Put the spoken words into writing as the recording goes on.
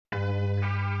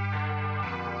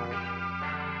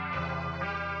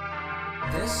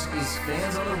This is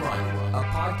Fans on the Run, a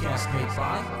podcast made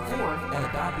by, for, and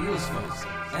about Beatles fans.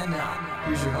 And now,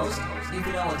 here's your host,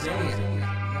 Ethan Alexander.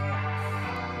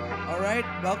 All right,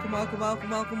 welcome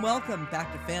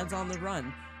back to Fans on the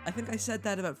Run. I think I said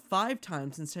that about 5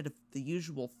 times instead of the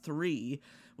usual 3,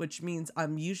 which means I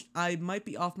might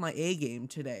be off my A game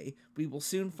today. We will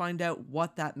soon find out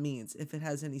what that means, if it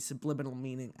has any subliminal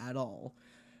meaning at all.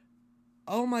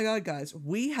 Oh my god, guys,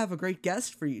 we have a great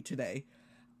guest for you today.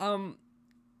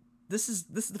 This is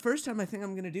the first time I think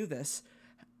I'm going to do this.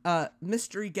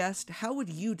 Mystery guest, how would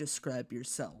you describe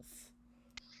yourself?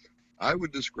 I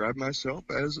would describe myself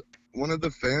as one of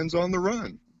the fans on the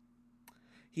run.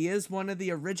 He is one of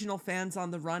the original fans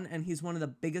on the run, and he's one of the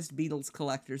biggest Beatles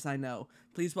collectors I know.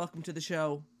 Please welcome to the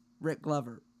show, Rick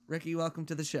Glover. Ricky, welcome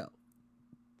to the show.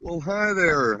 Well, hi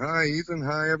there. Hi, Ethan.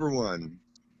 Hi, everyone.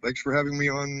 Thanks for having me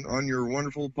on your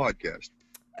wonderful podcast.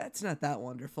 It's not that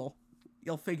wonderful.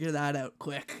 You'll figure that out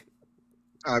quick.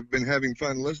 I've been having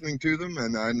fun listening to them,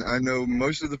 and I know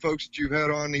most of the folks that you've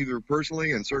had on either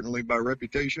personally and certainly by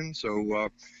reputation, so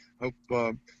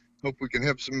hope we can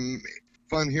have some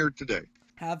fun here today.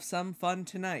 Have some fun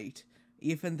tonight,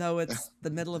 even though it's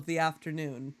the middle of the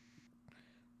afternoon.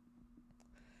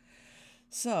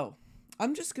 So,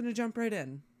 I'm just going to jump right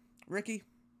in. Ricky,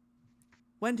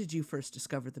 when did you first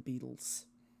discover the Beatles?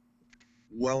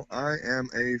 Well, I am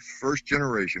a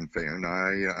first-generation fan.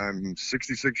 I'm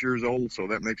 66 years old, so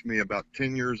that makes me about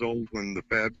 10 years old when the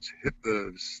Fabs hit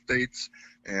the States,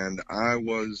 and I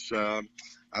was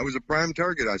a prime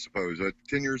target, I suppose. At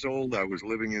 10 years old, I was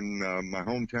living in my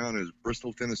hometown is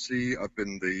Bristol, Tennessee, up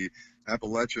in the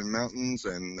Appalachian Mountains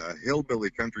and hillbilly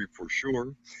country for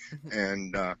sure.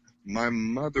 And my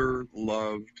mother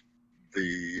loved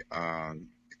the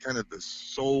kind of the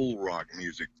soul rock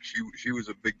music. She was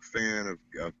a big fan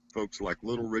of folks like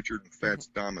Little Richard and Fats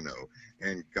Domino,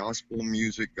 and gospel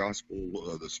music,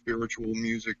 the spiritual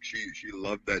music. She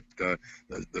loved that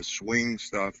the swing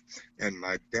stuff. And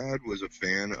my dad was a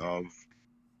fan of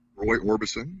Roy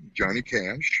Orbison, Johnny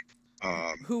Cash.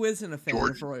 Who isn't a fan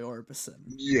of Roy Orbison?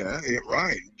 Yeah,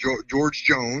 right. George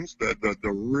Jones, the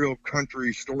real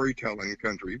country storytelling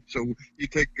country. So you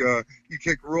take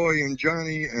Roy and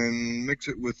Johnny and mix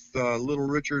it with Little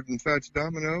Richard and Fats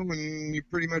Domino, and you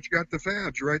pretty much got the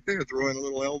Fabs right there. Throw in a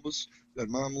little Elvis that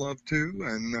Mom loved too,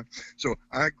 and so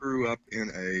I grew up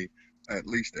in at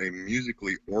least a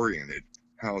musically oriented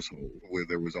household where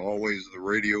there was always the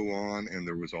radio on and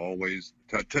there was always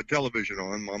television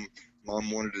on.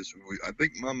 Mom wanted us. I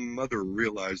think my mother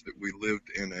realized that we lived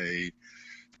in a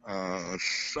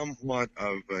somewhat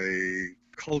of a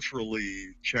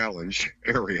culturally challenged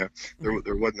area.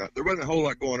 There wasn't a whole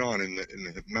lot going on in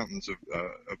the mountains of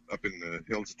up in the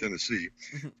hills of Tennessee,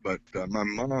 but my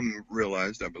mom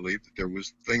realized, I believe, that there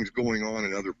was things going on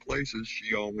in other places.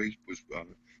 She always was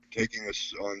taking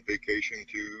us on vacation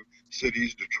to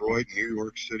cities: Detroit, New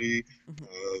York City,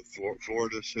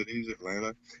 Florida cities,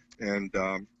 Atlanta, and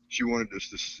she wanted us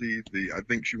to see I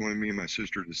think she wanted me and my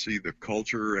sister to see the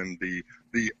culture and the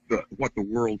what the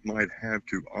world might have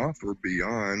to offer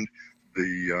beyond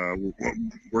the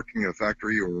working in a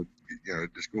factory or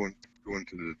just going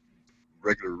to the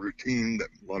regular routine that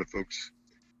a lot of folks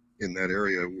in that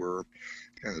area were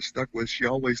kind of stuck with. She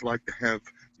always liked to have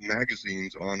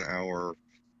magazines on our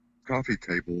coffee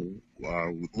table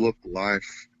with Look,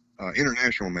 Life,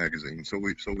 international magazine, so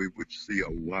we would see a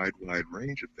wide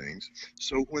range of things.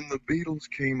 So when the Beatles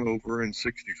came over in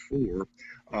 '64,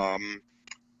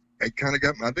 it kind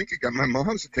of I think it got my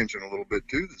mom's attention a little bit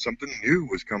too, that something new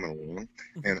was coming along.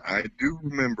 And I do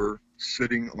remember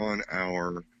sitting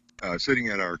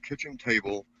at our kitchen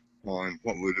table on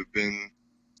what would have been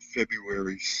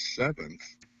February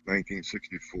 7th,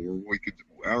 1964.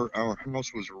 Our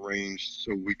house was arranged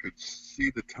so we could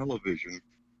see the television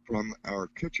from our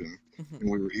kitchen, and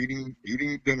we were eating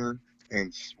dinner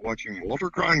and watching Walter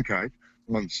Cronkite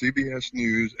on CBS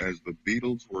News as the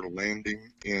Beatles were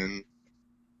landing in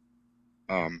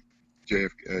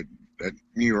JFK at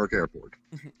New York Airport.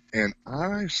 And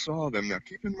I saw them. Now,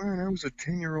 keep in mind, I was a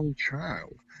 10-year-old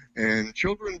child, and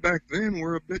children back then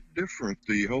were a bit different.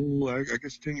 The whole, I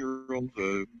guess, 10-year-olds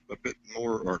a bit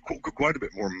more, or quite a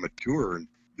bit more mature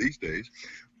these days.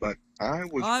 But I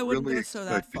was I wouldn't really go so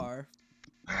that far.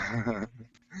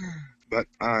 But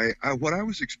what I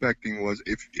was expecting was,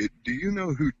 do you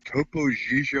know who Topo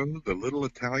Gigio, the little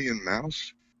Italian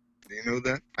mouse? Do you know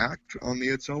that act on the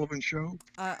Ed Sullivan Show?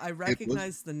 I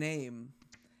recognize the name.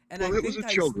 And it was a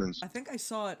children's. I think I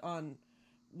saw it on.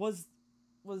 Was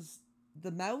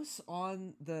the mouse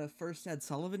on the first Ed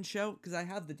Sullivan Show? Because I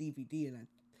have the DVD and it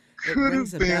Could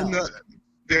rings have a been. bell.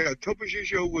 Yeah, Topo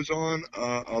Gigio was on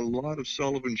a lot of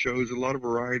Sullivan shows, a lot of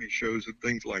variety shows, and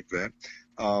things like that.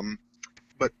 Um,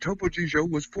 but Topo Gigio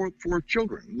was for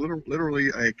children, literally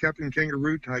a Captain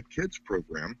Kangaroo type kids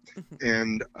program,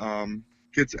 and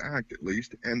kids act at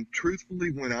least. And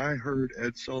truthfully, when I heard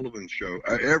Ed Sullivan's show,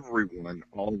 everyone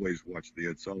always watched the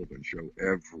Ed Sullivan show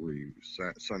every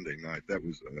Sunday night. That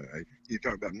was you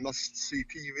talk about must see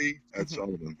TV. Ed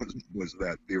Sullivan was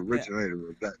that the originator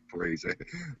of that phrase,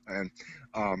 and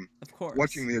Of course.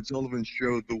 watching the Ed Sullivan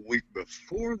show the week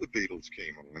before the Beatles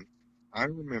came on, I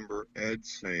remember Ed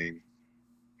saying,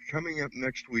 coming up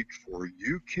next week for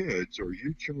you kids or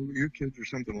you children, you kids or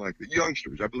something like that,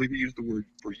 youngsters, I believe he used the word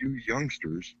for you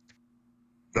youngsters,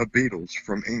 the Beatles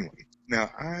from England. Now,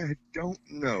 I don't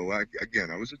know, again,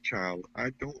 I was a child,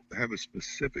 I don't have a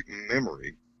specific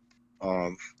memory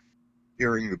of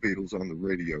hearing the Beatles on the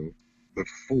radio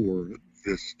before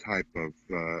this type of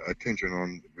attention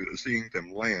on seeing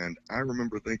them land. I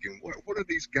remember thinking, what are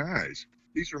these guys?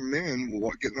 These are men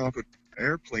getting off an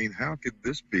airplane. How could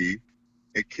this be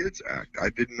a kids act? I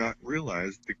did not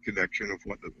realize the connection of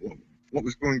what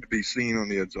was going to be seen on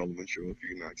the Ed Sullivan Show a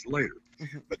few nights later.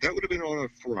 But that would have been on a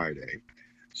Friday.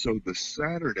 So the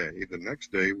Saturday, the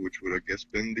next day, which would have, I guess,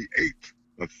 been the 8th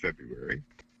of February,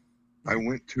 I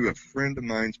went to a friend of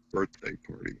mine's birthday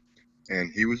party,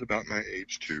 and he was about my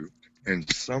age too,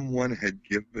 and someone had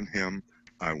given him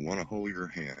I Want to Hold Your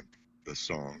Hand, the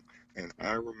song. And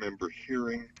I remember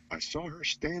I saw her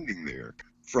standing there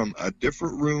from a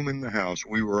different room in the house.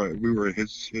 We were at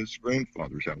his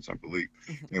grandfather's house, I believe,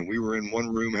 and we were in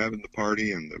one room having the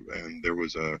party, and there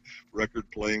was a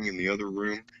record playing in the other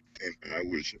room, and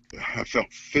I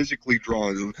felt physically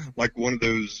drawn, like one of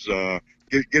those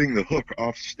getting the hook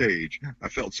off stage. I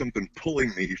felt something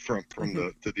pulling me from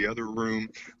to the other room.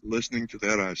 Listening to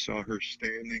that, I saw her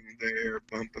standing there,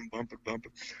 bumping,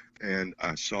 and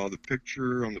I saw the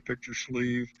picture on the picture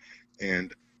sleeve,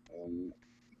 and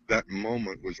that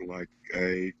moment was like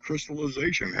a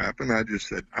crystallization happened. I just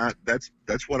said,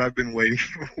 that's what I've been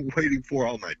waiting for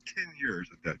all my 10 years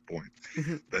at that point.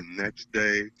 The next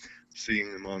day,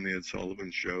 seeing them on the Ed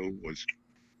Sullivan Show was,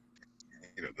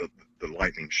 the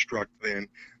lightning struck then,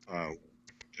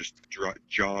 just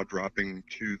jaw dropping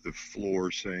to the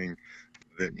floor, saying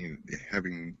that,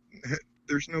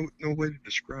 there's no way to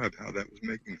describe how that was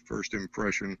making first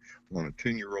impression on a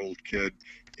 10-year-old kid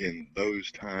in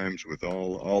those times with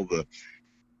all the,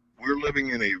 we're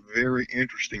living in a very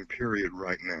interesting period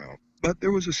right now. But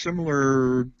there was a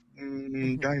similar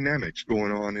dynamics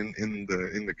going on in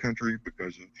the country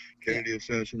because of Kennedy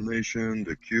assassination,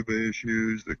 the Cuba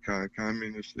issues, the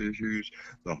communist issues,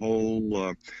 the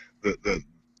whole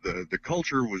the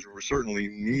culture was certainly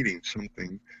needing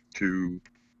something to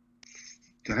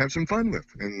have some fun with,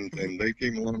 and they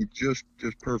came along just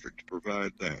perfect to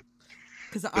provide that.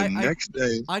 Because next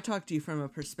day, I talked to you from a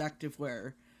perspective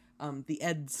where the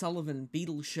Ed Sullivan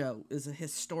Beatles Show is a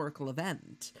historical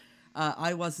event.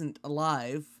 I wasn't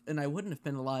alive, and I wouldn't have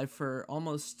been alive for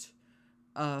almost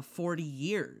 40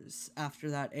 years after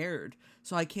that aired.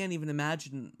 So I can't even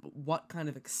imagine what kind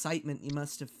of excitement you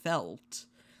must have felt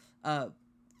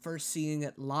first seeing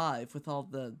it live with all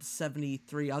the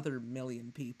 73 other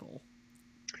million people.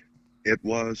 It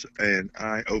was an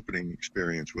eye-opening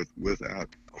experience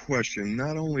without question,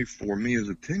 not only for me as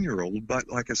a 10-year-old, but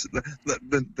like I said,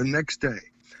 the next day,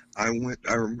 I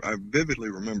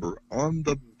vividly remember on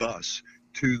the bus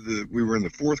we were in the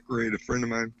 4th grade, a friend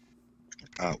of mine,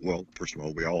 well, first of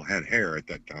all, we all had hair at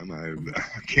that time.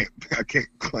 I can't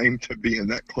claim to be in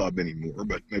that club anymore,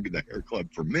 but maybe the hair club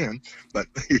for men, but,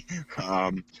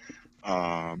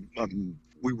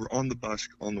 we were on the bus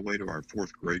on the way to our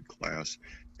 4th grade class,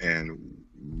 and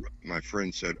my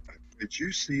friend said, "Did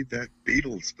you see that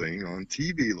Beatles thing on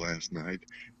TV last night?"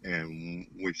 And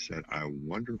we said, "I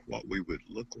wonder what we would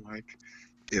look like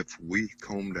if we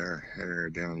combed our hair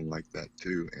down like that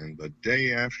too." And the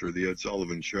day after the Ed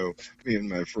Sullivan Show, me and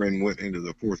my friend went into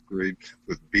the 4th grade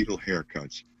with Beatle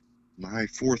haircuts. My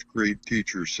 4th grade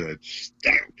teacher said,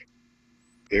 "Stop!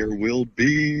 There will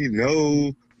be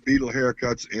no Beatle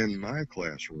haircuts in my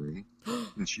classroom."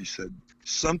 And she said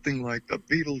something like, "The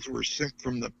Beatles were sent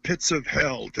from the pits of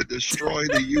hell to destroy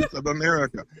the youth of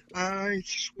America." I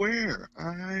swear,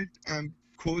 I'm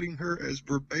quoting her as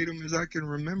verbatim as I can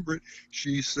remember it.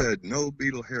 She said, "No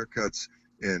Beatle haircuts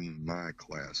in my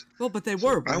class." Well, but they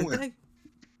were, weren't they?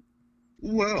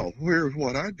 Well, here's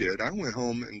what I did. I went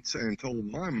home and told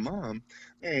my mom,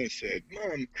 and I said,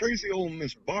 "Mom, crazy old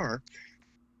Miss Barr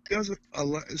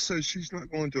says she's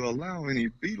not going to allow any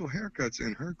Beatle haircuts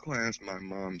in her class." My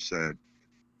mom said,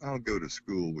 "I'll go to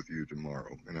school with you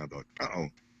tomorrow." And I thought,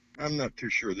 I'm not too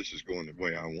sure this is going the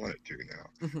way I want it to now.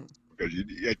 Mhm. Because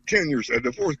at 10 years, at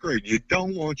the fourth grade, you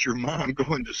don't want your mom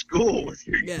going to school with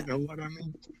you. Yeah. You know what I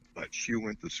mean? But she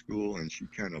went to school and she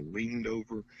kind of leaned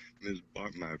over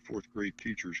my fourth grade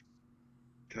teacher's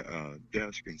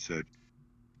desk and said,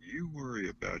 "You worry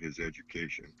about his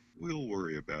education. We'll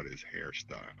worry about his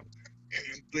hairstyle." And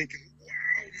I'm thinking,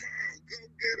 wow, mom, go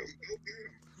get him, go get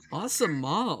him. Awesome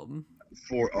mom.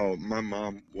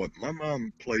 My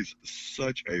mom plays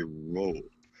such a role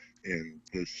in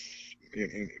this,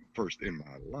 first in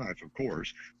my life, of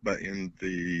course, but in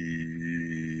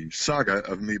the saga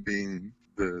of me being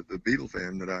the Beatle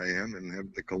fan that I am and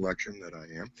have the collection that I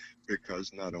am,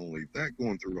 because not only that,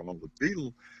 going through all the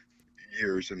Beatle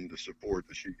years and the support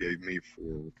that she gave me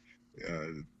for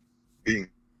uh, being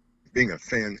being a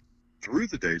fan through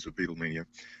the days of Beatlemania,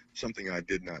 something I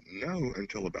did not know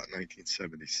until about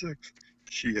 1976.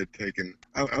 She had taken.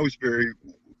 I was very.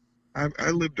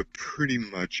 I lived a pretty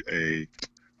much a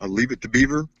Leave It to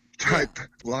Beaver Yeah. type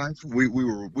life. We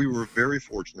were very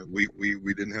fortunate. We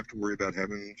didn't have to worry about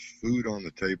having food on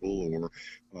the table, or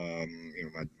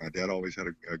my dad always had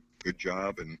a good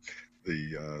job, and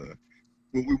the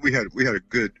we had a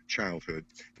good childhood.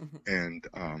 Mhm.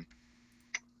 And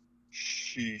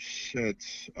she said,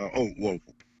 "Oh well,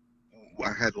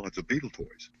 I had lots of Beatle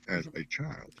toys as Mhm. a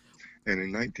child." And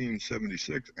in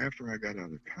 1976, after I got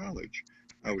out of college,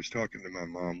 I was talking to my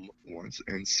mom once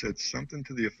and said something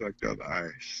to the effect of, I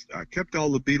kept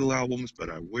all the Beatle albums, but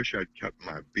I wish I'd kept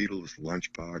my Beatles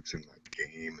lunchbox and my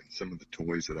game and some of the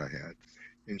toys that I had.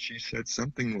 And she said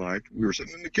something like, we were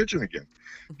sitting in the kitchen again.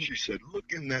 Mhm. She said,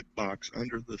 "Look in that box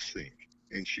under the sink."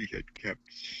 And she had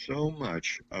kept so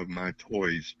much of my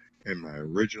toys and my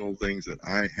original things that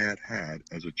I had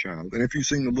as a child. And if you've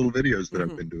seen the little videos that I've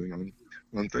Mhm. been doing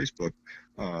on Facebook,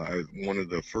 one of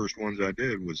the first ones I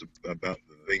did was about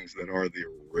the things that are the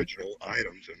original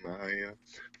items in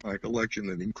my collection,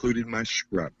 that included my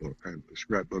scrapbook. I have a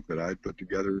scrapbook that I put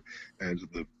together as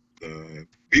the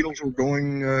Beatles were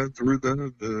going through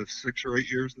the 6 or 8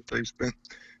 years that they spent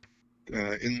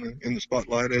in the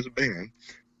spotlight as a band.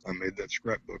 I made that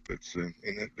scrapbook that's in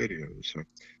that video. So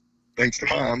thanks to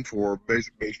Mom for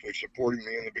basically supporting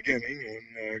me in the beginning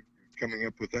and coming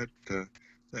up with that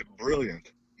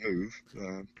brilliant move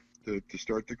to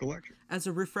start the collection. As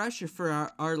a refresher for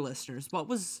our listeners, what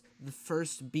was the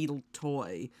first Beatle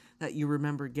toy that you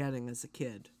remember getting as a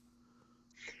kid?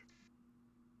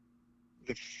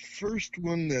 The first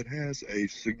one that has a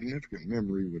significant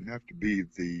memory would have to be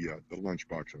the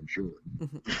lunchbox, I'm sure.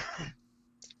 Mhm.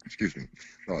 Excuse me.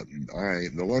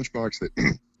 The lunchbox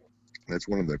that's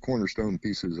one of the cornerstone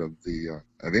pieces of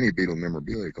any Beatle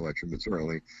memorabilia collection, but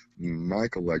certainly my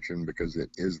collection, because it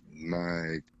is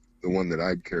the one that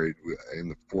I carried in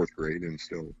the fourth grade, and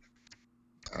still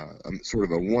I'm sort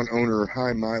of a one owner,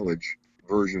 high mileage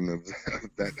version of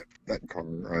that car,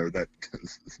 or that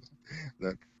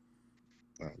that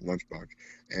lunchbox.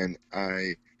 And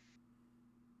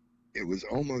it was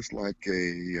almost like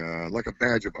a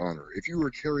badge of honor. If you were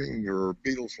carrying your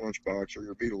Beatles lunchbox or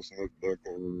your Beatles notebook,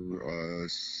 or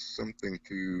something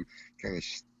to kind of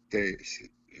stay,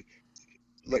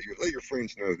 let your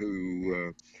friends know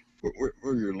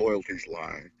where your loyalties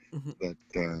lie. Mhm.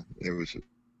 That it was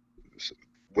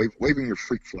waving your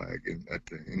freak flag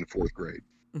in the fourth grade.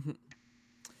 Mhm.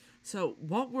 So,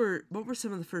 what were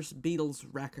some of the first Beatles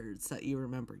records that you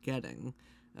remember getting?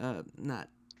 Not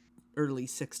early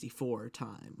 '64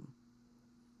 time.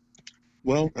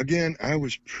 Well, again, I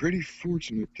was pretty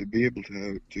fortunate to be able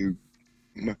to.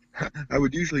 I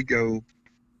would usually go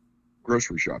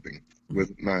grocery shopping Mhm.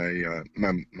 with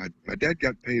my dad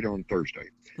got paid on Thursday.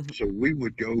 Mhm. So we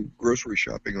would go grocery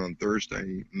shopping on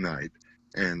Thursday night,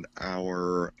 and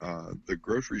our the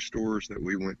grocery stores that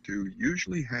we went to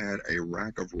usually had a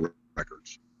rack of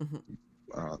records Mhm.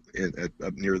 up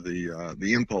near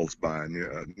the impulse buy,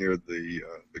 near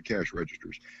the cash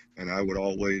registers. And I would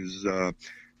always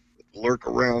lurk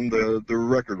around the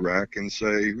record rack and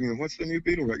say, what's the new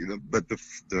Beatle record? But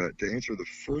to answer the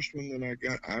first one that I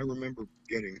got, I remember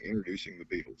introducing the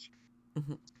Beatles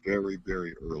Mhm. very,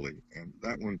 very early, and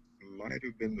that one might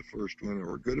have been the first one,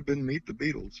 or it could have been Meet the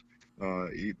Beatles.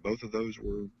 Both of those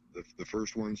were the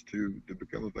first ones to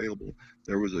become available.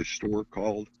 There was a store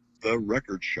called The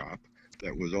Record Shop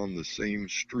that was on the same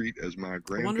street as my I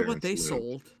wonder what grandparents they lived.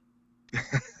 sold.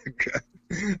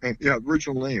 Yeah,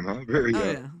 original name, huh? Very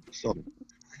Oh yeah. subtle.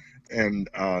 And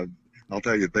I'll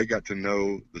tell you, they got to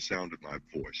know the sound of my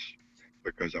voice,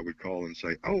 because I would call and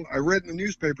say, "Oh, I read in the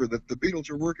newspaper that the Beatles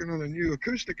are working on a new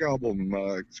acoustic album.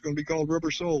 It's going to be called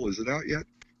Rubber Soul. Is it out yet?"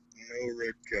 No,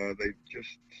 Rick, they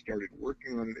just started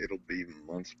working on it. It'll be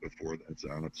months before that's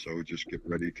out, so just get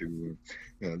ready to.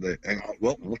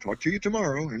 Well, we'll talk to you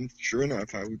tomorrow. And sure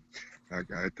enough, I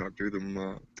talked to them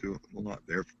a lot.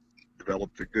 They've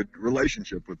developed a good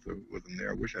relationship with them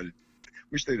there. Wish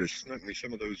they'd have snuck me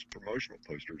some of those promotional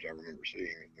posters I remember seeing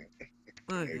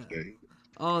Oh, in those yeah. days.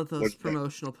 Oh, those What's that?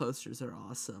 promotional posters are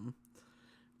awesome.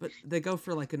 But they go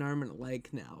for like an arm and a leg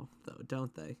now, though,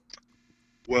 don't they?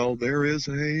 Well, there's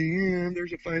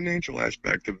a financial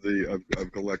aspect of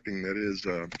collecting that is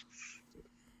a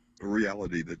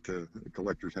reality that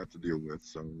collectors have to deal with.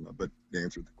 So, but the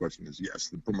answer to the question is yes.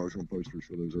 The promotional posters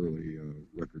for those early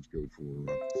records go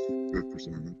for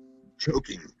some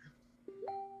choking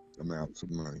amounts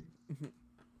of money.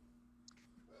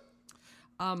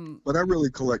 But I really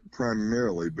collect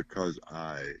primarily because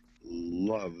I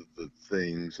love the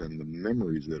things and the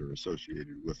memories that are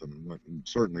associated with them,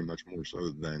 certainly much more so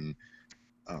than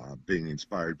being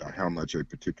inspired by how much a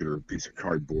particular piece of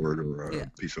cardboard or a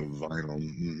piece of vinyl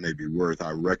may be worth.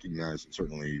 I recognize and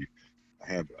certainly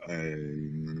have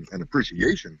an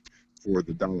appreciation for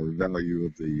the dollar value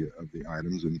of the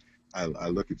items, and I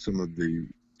look at some of the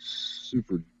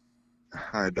super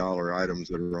high dollar items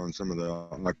that are on some of the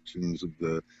auctions of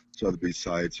the Sotheby's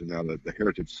sites, and now that the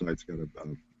Heritage site's got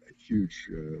a huge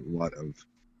lot of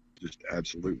just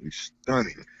absolutely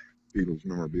stunning Beatles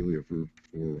memorabilia for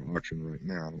auction right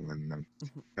now, and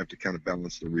have to kind of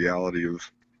balance the reality of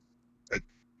at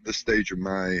this stage of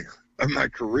my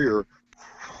career,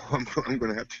 I'm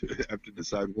going to have to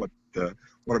decide what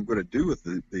I'm going to do with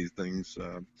these things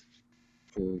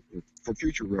for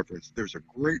future reference. There's a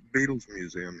great Beatles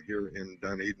museum here in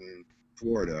Dunedin,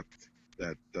 Florida,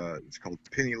 that it's called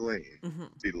Penny Lane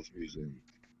Beatles Museum,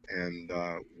 and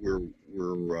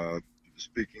we're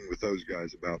speaking with those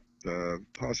guys about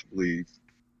possibly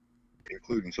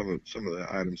including some of the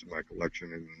items in my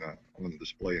collection and on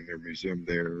display in their museum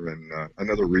there. And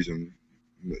another reason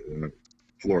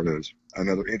Florida is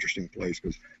another interesting place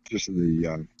because just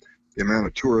the amount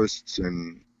of tourists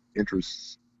and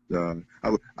interests.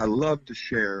 I love to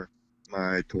share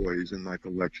my toys and my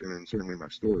collection and certainly my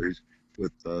stories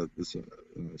with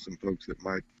some folks that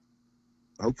might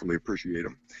hopefully appreciate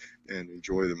them and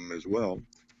enjoy them as well,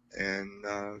 and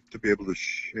to be able to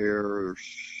share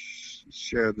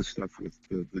the stuff with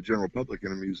the general public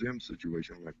in a museum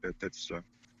situation like that, that's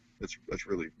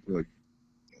really,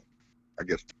 I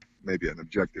guess, maybe an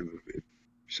objective. If you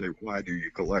say, why do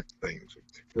you collect things?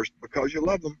 First, because you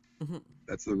love them.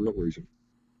 That's the real reason.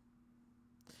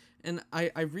 And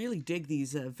I really dig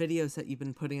these videos that you've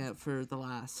been putting out for the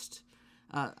last,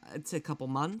 I'd say, a couple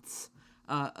months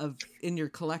of in your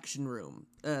collection room.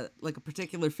 Like a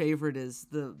particular favorite is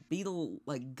the Beatle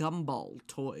gumball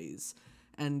toys,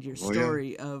 and your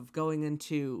story of going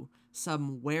into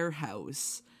some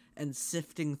warehouse and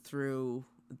sifting through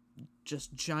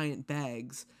just giant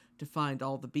bags to find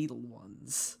all the Beatle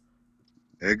ones.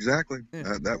 Exactly.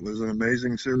 Yeah. That was an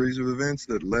amazing series of events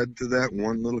that led to that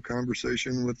one little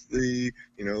conversation with a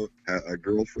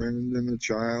girlfriend and a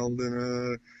child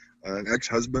and an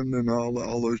ex-husband, and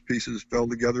all those pieces fell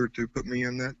together to put me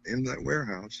in that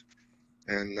warehouse.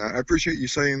 And I appreciate you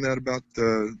saying that about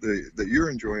that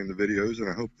you're enjoying the videos, and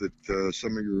I hope that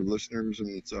some of your listeners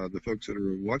and the folks that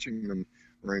are watching them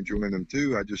are enjoying them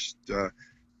too. I just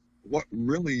what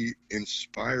really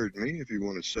inspired me, if you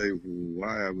want to say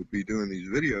why I would be doing these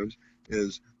videos,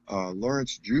 is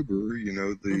Lawrence Juber,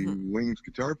 the Wings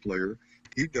guitar player.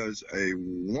 He does a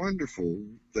wonderful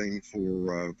thing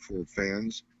for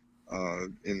fans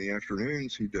in the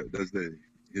afternoons. He does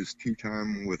his Tea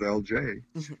Time with LJ,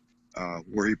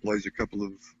 where he plays a couple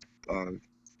of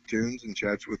tunes and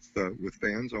chats with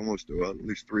fans almost at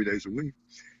least 3 days a week.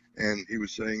 And he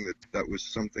was saying that was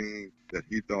something that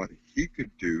he thought he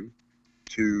could do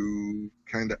to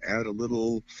kind of add a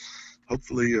little,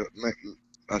 hopefully,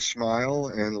 a smile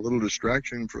and a little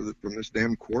distraction from this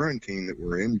damn quarantine that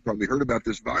we're in. You probably heard about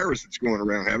this virus that's going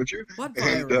around, haven't you? What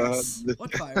virus?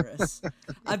 What virus?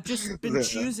 I've just been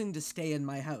choosing to stay in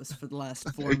my house for the last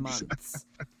 4 months.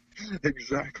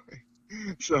 Exactly.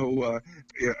 So,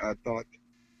 I thought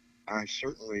I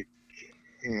certainly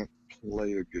can't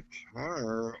play a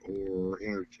guitar or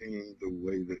entertain the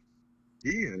way that he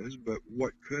is, but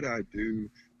what could I do?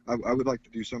 I would like to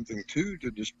do something too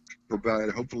to just provide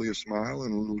hopefully a smile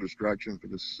and a little distraction for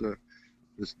this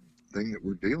thing that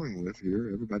we're dealing with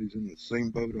here. Everybody's in the same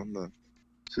boat on the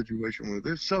situation with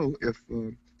this. So if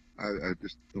I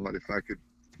just thought if I could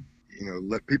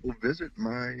let people visit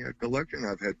my collection.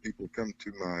 I've had people come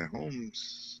to my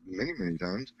homes many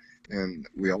times, and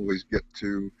we always get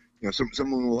to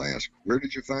someone will ask, where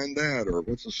did you find that, or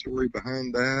what's the story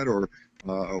behind that, or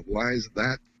why is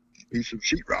that piece of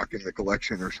sheetrock in the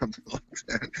collection, or something like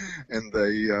that. And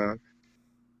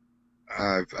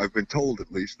I've been told,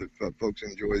 at least, that folks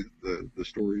enjoy the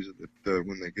stories that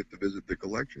when they get to visit the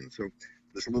collection. So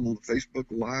this little Facebook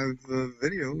Live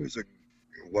video is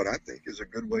what I think is a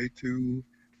good way to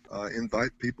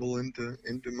invite people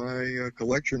into my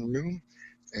collection room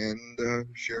and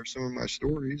share some of my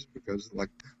stories, because like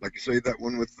you say, that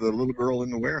one with the little girl in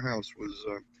the warehouse was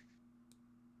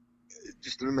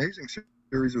just an amazing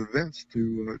series of events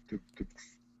to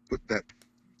put that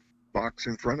box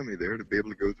in front of me there, to be able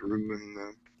to go through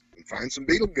and find some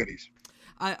Beatle goodies.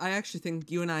 I actually think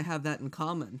you and I have that in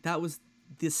common. That was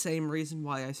the same reason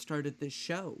why I started this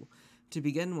show to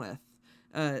begin with.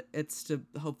 It's to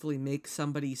hopefully make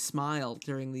somebody smile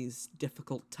during these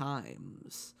difficult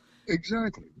times.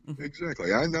 Exactly.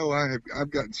 I know I've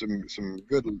gotten some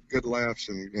good laughs,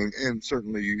 and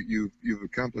certainly you've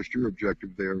accomplished your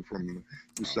objective there from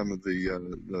some of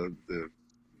the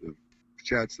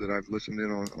chats that I've listened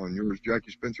in on yours.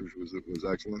 Jackie Spencer's was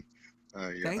excellent.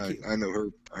 Thank you. I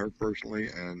know her personally,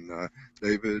 and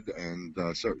David, and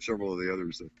several of the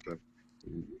others that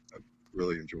I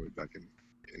really enjoyed back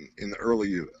in the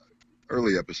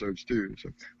early episodes too. So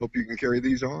hope you can carry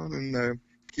these on and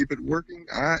keep it working.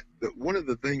 One of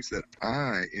the things that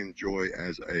I enjoy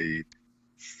as a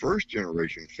first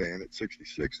generation fan at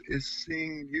 66 is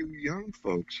seeing you young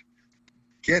folks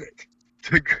get it.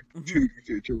 To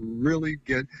really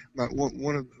get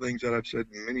one of the things that I've said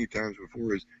many times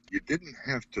before is, you didn't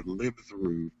have to live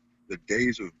through the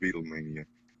days of Beatlemania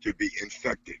to be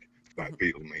infected by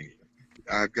Beatlemania.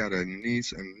 I've got a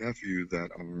niece and nephew that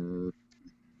are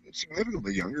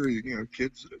significantly younger,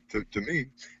 kids to me,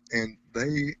 and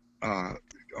they I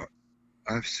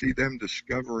see them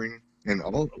discovering, and a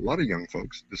lot of young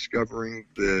folks discovering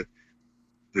the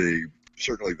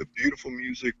certainly the beautiful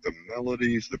music, the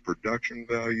melodies, the production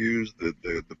values,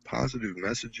 the positive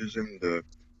messages in the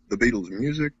Beatles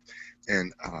music,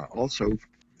 and also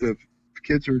the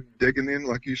kids are digging in,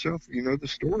 like yourself, the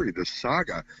story, the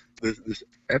saga, this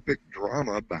epic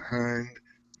drama behind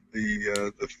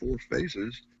the Four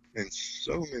Faces, and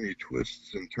so many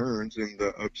twists and turns in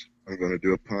I'm going to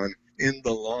do a pun, in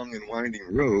the long and winding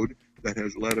road that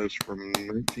has led us from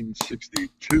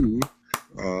 1962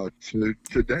 to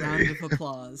today. Round of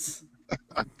applause.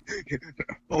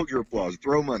 Hold your applause.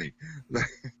 Throw money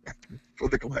for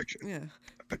the collection. Yeah.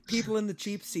 People in the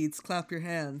cheap seats, clap your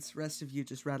hands. Rest of you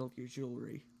just rattle your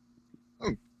jewelry.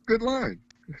 Oh, good line.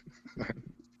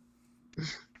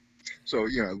 So,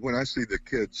 when I see the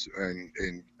kids, and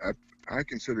I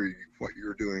consider what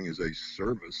you're doing as a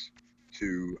service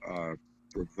to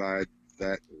provide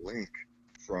that link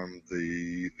from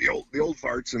the old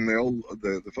farts and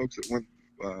the folks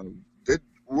that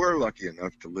were lucky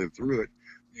enough to live through it.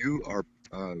 You are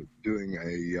doing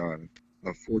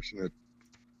a fortunate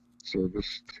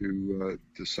service to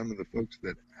some of the folks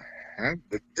that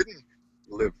didn't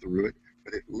live through it,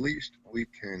 but at least we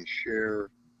can share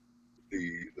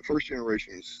the first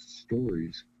generation's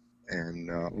stories and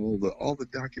all the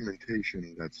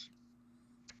documentation that's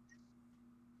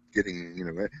getting,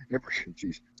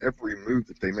 every move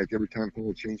that they make, every time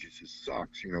Paul changes his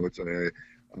socks, it's a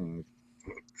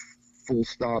full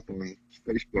stop on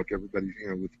Facebook. Everybody's,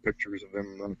 with pictures of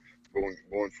them going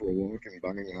for a walk and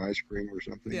buying an ice cream or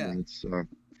something. Yeah. And it's,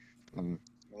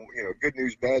 good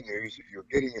news, bad news. You're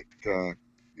getting it.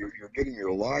 You're getting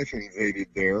your life invaded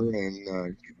there,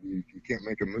 and you can't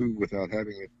make a move without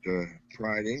having it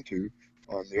pried into.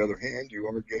 On the other hand, you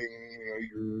are getting,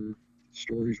 your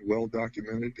stories well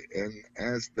documented, and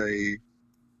as they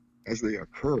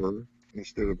occur,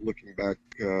 instead of looking back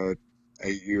a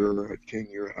year, 10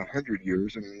 year, 100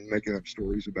 years, and making up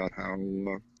stories about how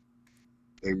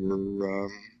they were,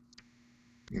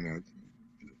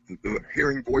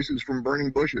 hearing voices from burning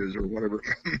bushes or whatever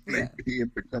it may be,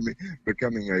 and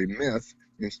becoming a myth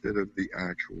instead of the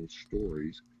actual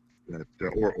stories that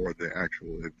or the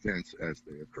actual events as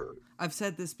they occurred. I've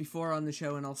said this before on the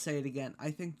show, and I'll say it again.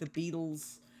 I think the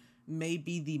Beatles may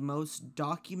be the most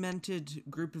documented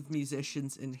group of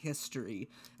musicians in history,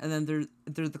 and then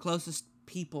they're the closest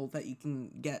people that you can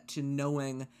get to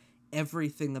knowing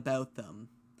everything about them.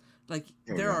 Like,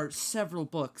 there are several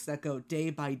books that go day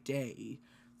by day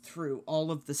through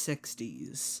all of the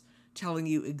 60s, telling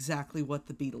you exactly what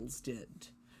the Beatles did.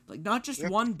 Like, not just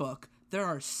one book, there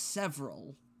are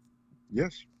several.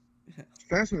 Yes. It's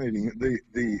fascinating.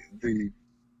 The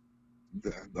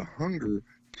hunger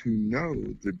to know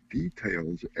the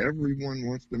details. Everyone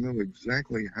wants to know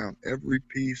exactly how every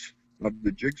piece of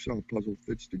the jigsaw puzzle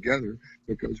fits together,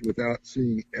 because without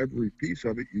seeing every piece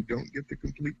of it, you don't get the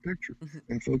complete picture.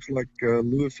 And folks like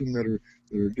Lewison that are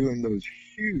doing those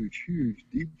huge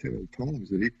detailed tomes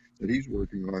that he's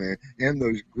working on, and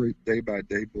those great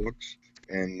day-by-day books.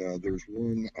 And there's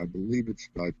one, I believe it's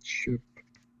by Chip,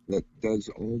 that does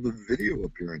all the video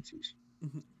appearances.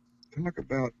 Talk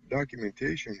about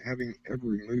documentation, having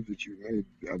every move that you made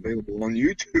available on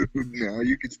YouTube now.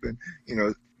 You could spend,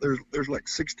 there's like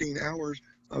 16 hours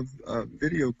of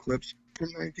video clips from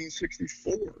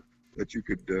 1964 that you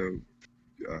could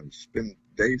spend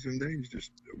days and days,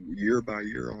 just year by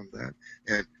year on that.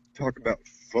 And talk about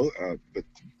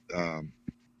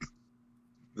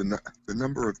the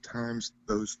number of times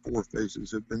those four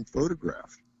faces have been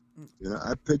photographed.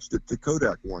 I pitched it to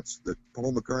Kodak once that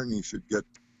Paul McCartney should get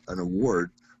an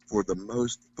award for the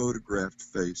most photographed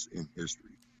face in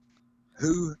history.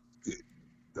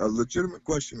 A legitimate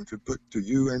question to put to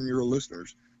you and your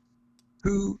listeners,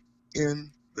 who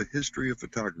in the history of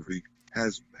photography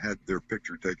has had their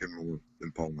picture taken more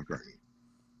than Paul McCartney?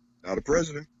 Not a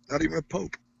president, not even a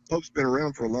pope. Pope's been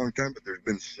around for a long time, but there's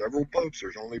been several popes.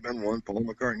 There's only been one, Paul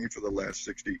McCartney, for the last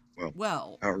 60,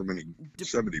 however many,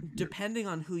 70 years. Depending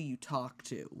on who you talk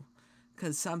to.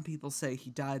 Because some people say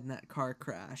he died in that car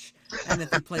crash, and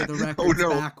if you play the records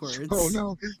backwards. Oh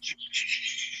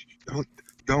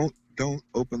no! Don't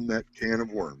open that can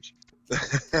of worms.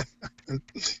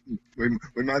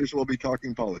 we might as well be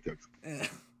talking politics. I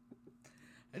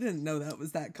didn't know that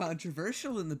was that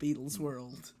controversial in the Beatles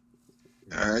world.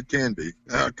 It can be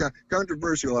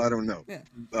controversial. I don't know.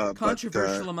 Yeah.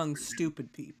 Controversial among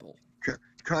stupid people.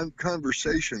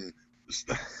 Conversation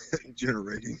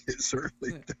generating, it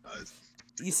certainly does.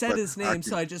 You said his name,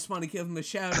 so I just want to give him a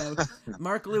shout out.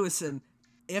 Mark Lewison,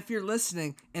 if you're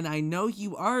listening, and I know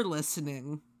you are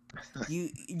listening,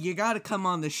 you got to come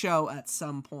on the show at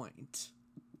some point.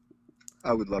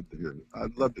 I would love to hear it.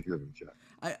 I'd love to hear him chat.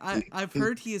 I've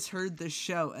heard he has heard this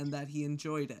show and that he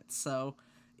enjoyed it, so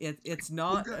it's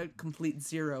not a complete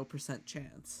 0%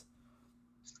 chance.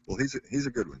 Well, he's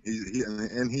a good one.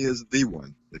 He is the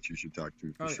one that you should talk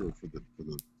to for sure,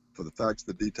 for the facts,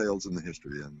 the details, and the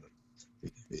history. And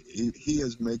he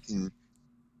is making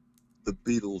the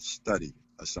Beatles study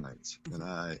a science, and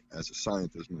I, as a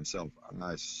scientist myself,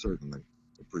 I certainly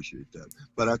appreciate that.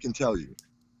 But I can tell you,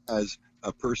 as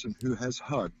a person who has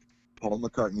hugged Paul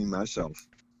McCartney myself,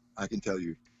 I can tell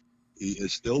you he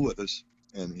is still with us.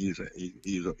 And he's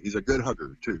a good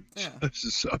hugger too. Yeah.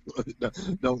 So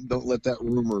don't let that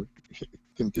rumor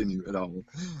continue at all.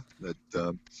 That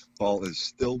Paul is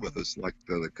still with us, like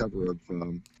the cover of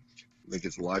I think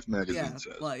it's Life magazine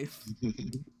says. Life.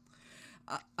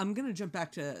 I'm gonna jump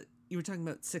back to, you were talking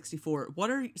about 64. What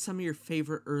are some of your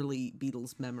favorite early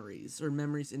Beatles memories, or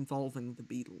memories involving the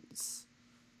Beatles?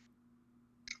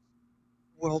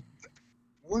 Well,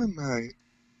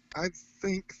 I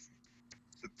think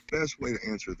the best way to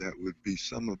answer that would be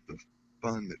some of the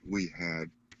fun that we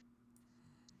had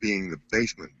being the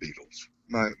basement Beatles.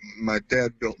 My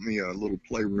dad built me a little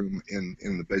playroom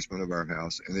in the basement of our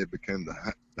house, and it became the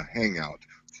hangout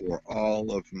for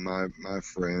all of my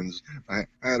friends. I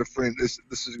had a friend, this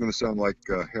is going to sound like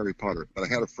Harry Potter, but I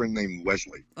had a friend named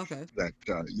Wesley. Okay. That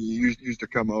used to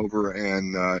come over,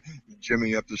 and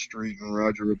Jimmy up the street and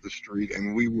Roger up the street,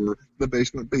 and we were the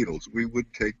basement Beatles. We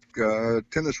would take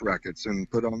tennis rackets and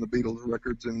put on the Beatles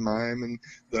records and mime, and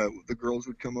the girls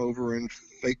would come over and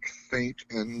fake faint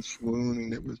and swoon,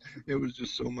 and it was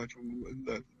just so much.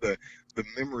 The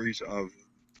memories of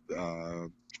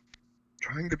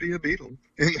trying to be a Beatle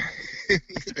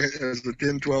as a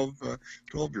 10,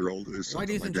 12-year-old.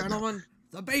 Ladies and gentlemen,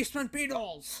 the Basement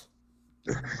Beatles!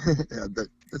 Yeah,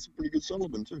 that's a pretty good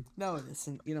Sullivan, too. No, it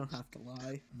isn't. You don't have to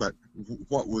lie. But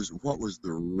what was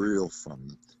the real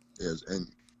fun is, and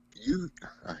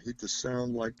I hate to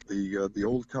sound like the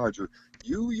old codger,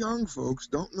 you young folks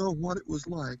don't know what it was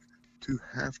like to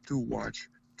have to watch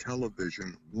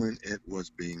television when it was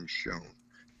being shown.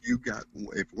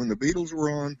 When the Beatles were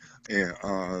on,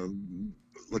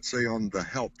 let's say on the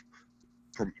Help,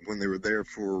 when they were there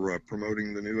for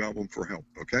promoting the new album for Help,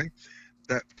 okay?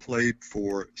 That played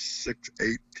for 6,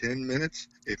 8, 10 minutes.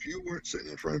 If you weren't sitting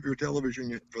in front of your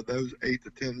television for those 8 to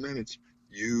 10 minutes,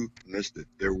 you missed it.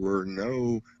 There were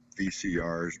no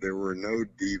VCRs, there were no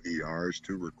DVRs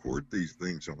to record these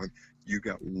things on. You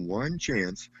got one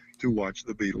chance to watch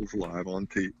the Beatles live on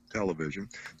television,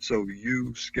 so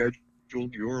you scheduled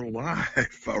your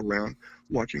life around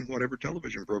watching whatever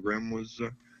television program was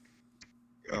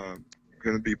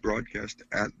going to be broadcast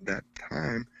at that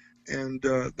time. And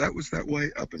that was that way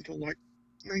up until like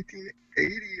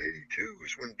 1980, 82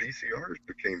 was when VCRs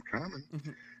became common.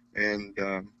 Mhm. And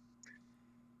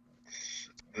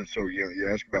so, you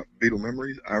ask about Beatle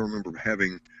memories. I remember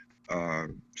having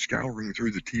scouring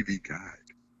through the TV guide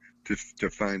to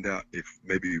find out if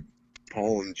maybe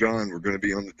Paul and John were going to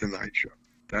be on the Tonight Show.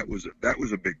 That was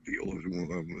a big deal. It was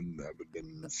when that would have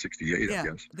been '68, I Yeah,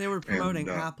 guess. they were And promoting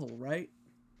Apple, right?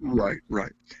 right,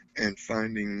 and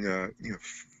finding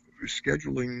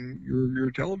scheduling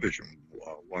your television,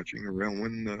 watching around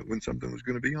when something was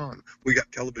going to be on. We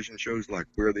got television shows like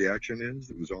Where the Action Is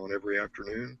that was on every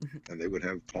afternoon, Mhm. and they would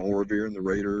have Paul Revere and the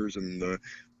Raiders and the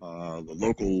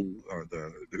local or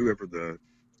the whoever the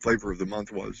flavor of the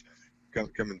month was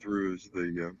coming through as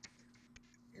the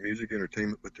music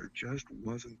entertainment. But there just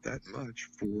wasn't that much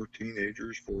for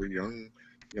teenagers, for young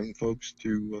folks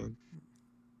to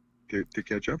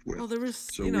catch up with. Well, there was,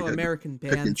 So we had to American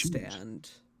pick and choose.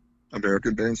 Bandstand.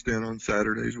 American Bandstand on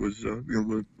Saturdays was a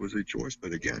choice,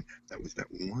 but again, that was that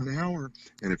 1 hour,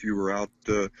 and if you were out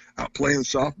playing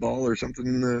softball or something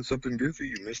goofy,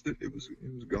 you missed it. It was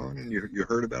gone, and you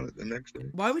heard about it the next day.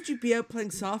 Why would you be out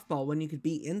playing softball when you could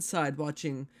be inside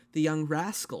watching the Young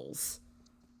Rascals?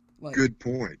 Like, Good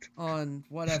point. on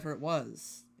whatever it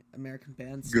was, American Good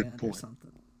Bandstand or point.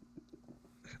 something.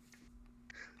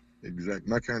 Exactly.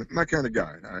 My kind of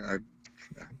guy. I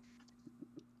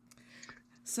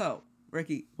So,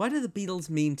 Ricky, what do the Beatles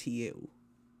mean to you?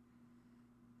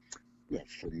 Well,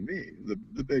 for me,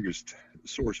 the biggest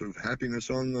source of happiness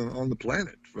on the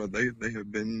planet. They have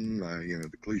been,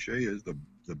 the cliche is the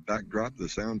backdrop, the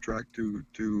soundtrack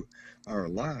to our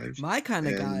lives, My kind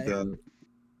of and guy.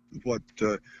 what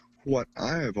what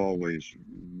I have always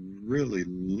really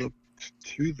looked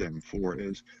to them for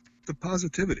is the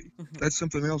positivity. Mhm. That's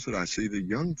something else that I see the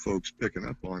young folks picking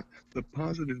up on. The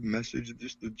positive message,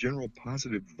 just the general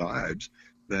positive vibes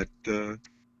that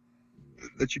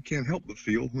that you can't help but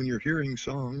feel when you're hearing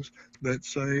songs that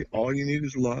say all you need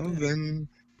is love Yeah. and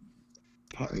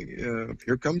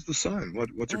here comes the sun.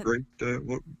 What's a And, great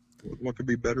what could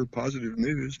be better positive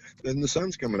news than the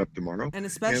sun's coming up tomorrow? and And we may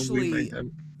especially, have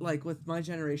like, with my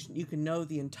generation, you can know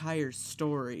the entire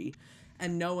story,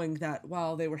 and knowing that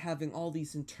while they were having all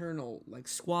these internal, like,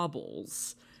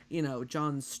 squabbles,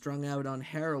 John's strung out on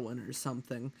heroin or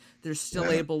something, they're still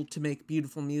yeah. able to make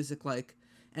beautiful music like,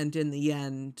 and in the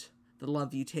end, the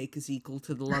love you take is equal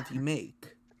to the love you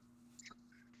make.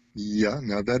 Yeah,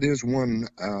 now that is one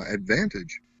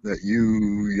advantage that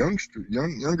you youngsters, Yeah.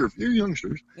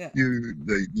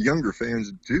 the younger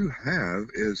fans do have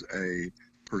is a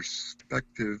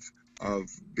perspective of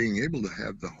being able to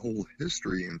have the whole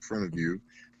history in front of you,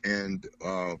 and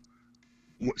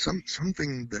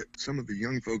something that some of the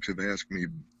young folks have asked me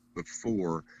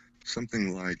before,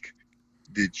 something like,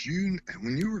 did you,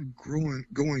 when you were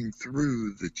going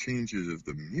through the changes of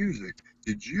the music,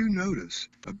 did you notice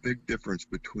a big difference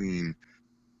between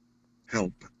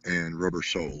Help and Rubber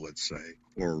Soul, let's say,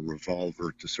 or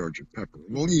Revolver to Sergeant Pepper?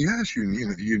 Well, yes, you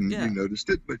Yeah. noticed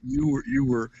it, but you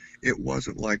were it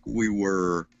wasn't like we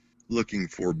were looking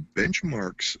for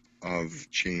benchmarks of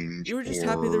change You were just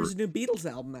happy there or was a new Beatles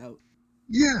album out.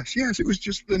 yes, it was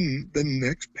just the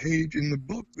next page in the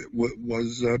book that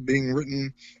was being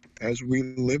written as we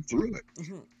lived through it.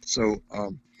 Mm-hmm. So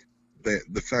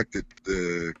the fact that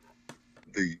the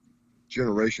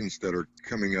generations that are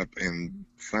coming up and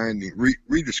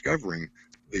rediscovering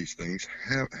these things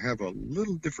have a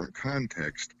little different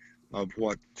context of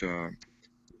what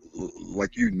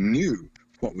like you knew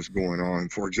what was going on.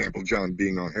 For example, John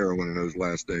being on heroin in those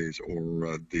last days,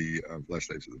 or the last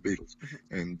days of the Beatles,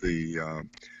 and the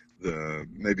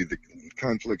maybe the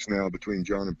conflicts now between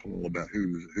John and Paul about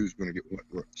who's going to get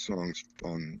what songs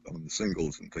on the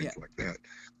singles and things like that.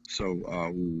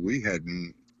 So we had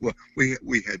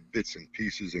we had bits and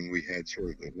pieces, and we had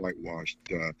sort of the whitewashed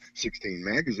 16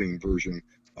 magazine version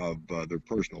of their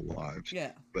personal lives.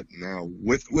 Yeah. But now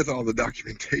with all the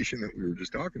documentation that we were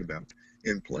just talking about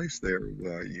in place there,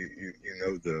 you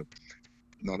know the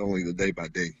not only the day by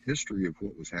day history of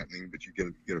what was happening, but you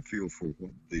get a feel for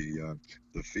what the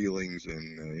feelings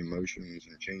and emotions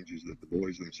and changes that the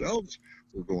boys themselves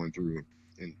were going through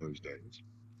in those days.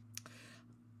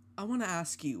 I want to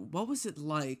ask you, what was it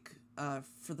like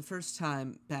for the first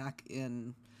time back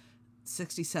in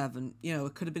 '67?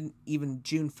 It could have been even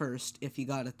June 1st if you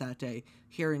got it that day,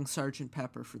 hearing Sgt.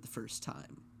 Pepper for the first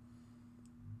time.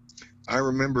 I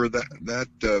remember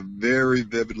that very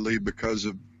vividly because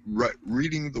of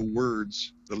reading the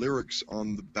words, the lyrics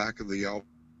on the back of the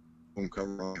album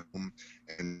cover,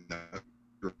 and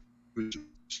it was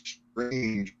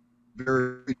strange,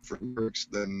 very different lyrics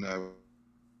than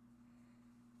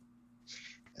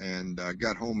and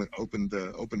got home and opened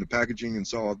the packaging and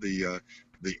saw the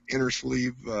inner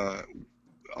sleeve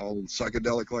all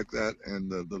psychedelic like that, and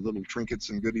the little trinkets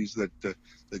and goodies that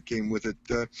came with it.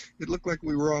 It looked like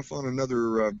we were off on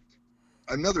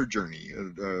another journey.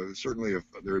 Certainly, if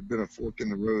there had been a fork in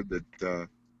the road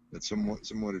that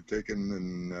someone had taken,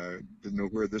 and didn't know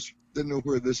where this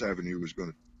avenue was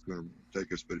going to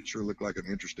take us, but it sure looked like an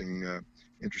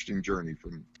interesting journey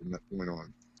from that point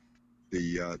on.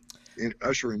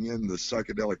 Ushering in the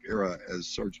psychedelic era as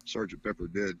Sgt. Pepper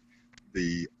did,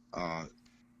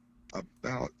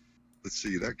 let's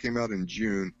see, that came out in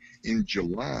June. In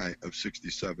July of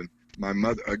 '67, my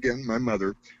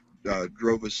mother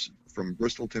drove us from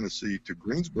Bristol, Tennessee to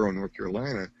Greensboro, North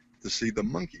Carolina to see the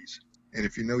Monkees. And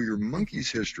if you know your Monkees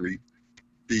history,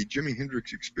 the Jimi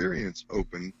Hendrix Experience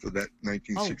opened for that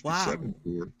 1967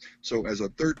 tour. So as a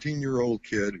 13-year-old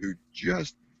kid who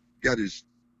just got his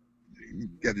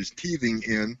teething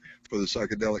in for the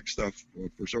psychedelic stuff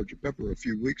for Sgt. Pepper a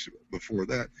few weeks before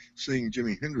that, seeing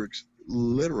Jimi Hendrix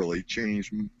literally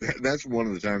changed. That's one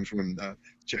of the times when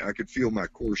I could feel my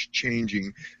course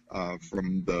changing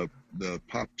from the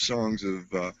pop songs of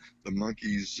the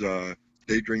Monkees,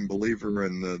 Daydream Believer,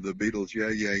 and the Beatles, Yeah,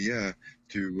 Yeah, Yeah,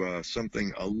 to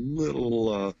something a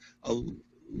little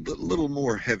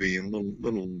more heavy and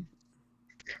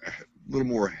little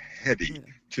more heady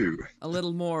too. A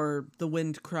little more The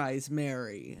Wind Cries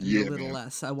Mary, and a little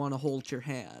less I Want to Hold Your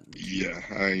Hand. Yeah,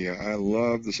 I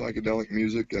love the psychedelic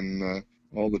music and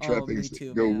all the trappings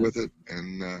that go with it,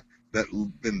 and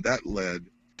that led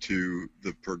to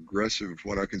the progressive,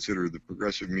 what I consider the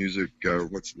progressive music,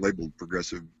 what's labeled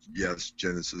progressive, yes,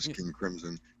 Genesis, King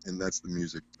Crimson, and that's the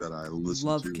music that I listen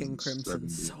to. Love King Crimson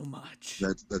so much.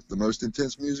 That's the most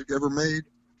intense music ever made.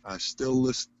 I still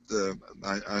listen.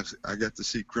 I got to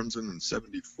see Crimson in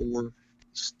 '74.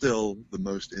 Still the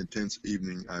most intense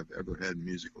evening I've ever had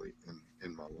musically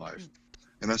in my life.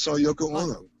 And I saw Yoko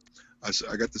Ono.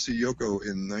 I got to see Yoko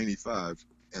in '95,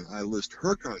 and I list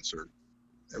her concert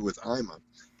with Ima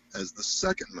as the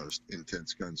second most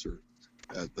intense concert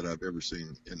that I've ever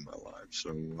seen in my life.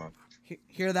 So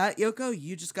hear that, Yoko?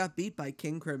 You just got beat by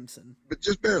King Crimson, but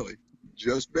just barely.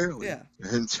 Yeah.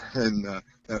 And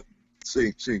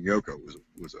seeing Yoko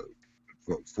was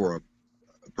for a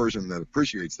person that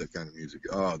appreciates that kind of music.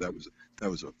 Oh, that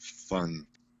was a fun,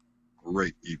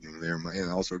 great evening there, and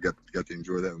I also got to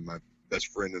enjoy that with my best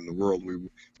friend in the world. We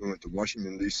went to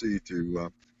Washington D.C.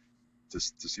 to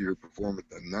see her perform at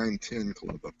the 910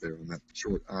 Club up there on that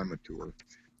short Ima tour,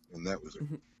 and that was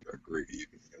a great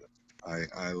evening.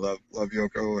 I love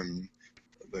Yoko and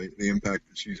the impact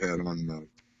that she's had on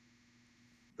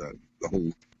the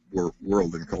whole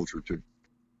world and culture too.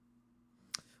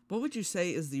 What would you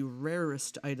say is the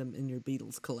rarest item in your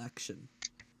Beatles collection?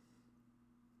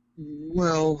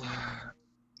 Well,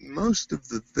 most of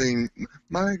the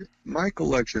my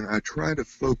collection, I try to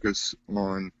focus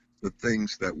on the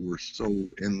things that were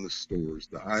sold in the stores,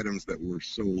 the items that were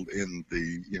sold in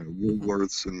the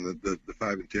Woolworths and the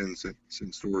 5 and 10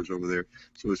 cent stores over there.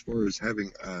 So as far as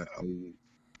having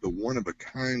the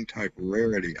one-of-a-kind type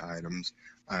rarity items,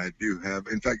 I do have.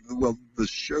 In fact, the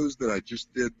shows that I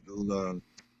just did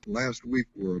last week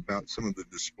were about some of the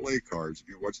display cards. If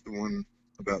you watched the one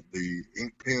about the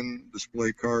ink pen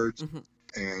display cards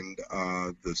and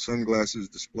the sunglasses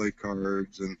display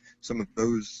cards, and some of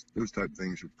those type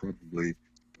things are probably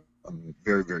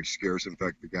very, very scarce. In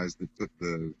fact, the guys that put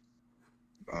the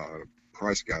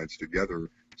price guides together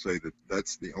say that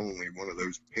that's the only one of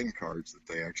those pin cards that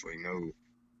they actually know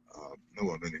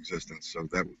of in existence. So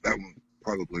that one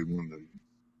probably one of the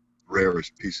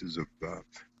rarest pieces of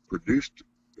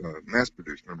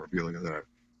mass-produced memorabilia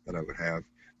that I would have.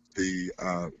 The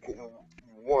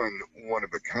one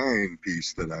of a kind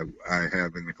piece that I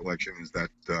have in the collection is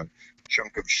that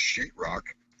chunk of sheetrock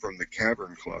from the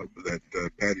Cavern Club that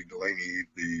Paddy Delaney,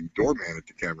 the doorman at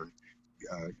the Cavern,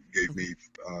 gave me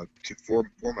for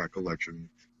my collection.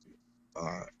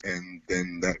 And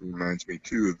then that reminds me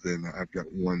too of then I've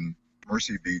got one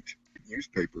Mercy Beat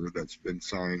newspaper that's been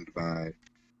signed by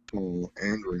Paul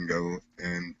and Ringo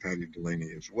and Paddy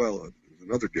Delaney as well. There's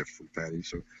another gift from Paddy.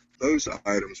 So those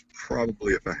items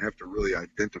probably, if I have to really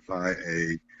identify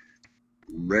a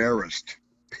rarest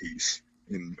piece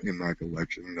in my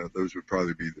collection, those would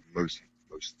probably be the most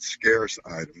scarce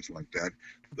items like that.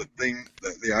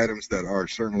 The items that are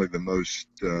certainly the most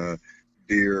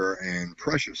dear and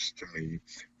precious to me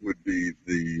would be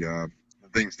the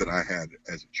things that I had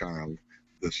as a child.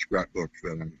 The scrapbook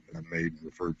that I made and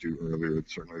referred to earlier,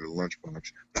 certainly the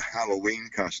lunchbox, the Halloween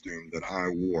costume that I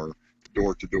wore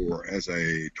door to door as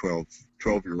a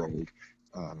 12-year-old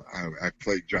I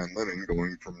played John Lennon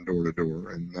going from door to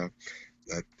door, and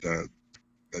that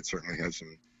certainly has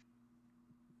some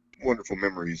wonderful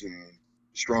memories and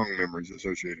strong memories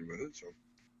associated with it. So.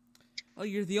 Oh,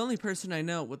 you're the only person I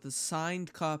know with a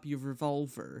signed copy of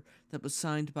Revolver that was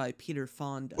signed by Peter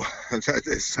Fonda. That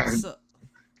is signed. So,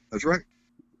 That's right.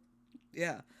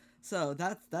 yeah. So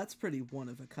that's pretty one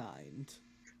of a kind.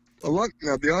 A lot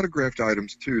now. The autographed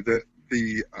items too.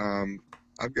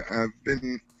 I've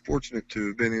been fortunate to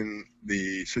have been in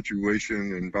the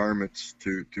environments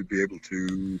to be able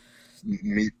to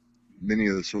meet many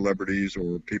of the celebrities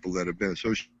or people that have been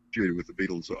associated with the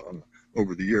Beatles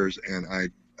over the years,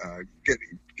 and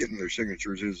getting their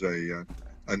signatures is a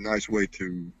nice way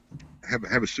to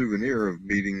have a souvenir of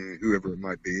meeting whoever it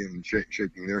might be and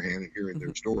shaking their hand and hearing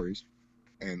their stories.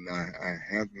 And I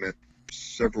have met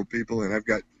several people, and I've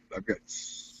got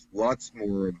lots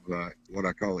more of what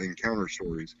I call encounter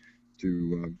stories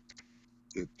to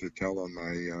tell on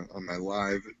my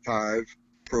Live at 5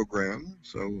 program.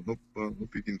 So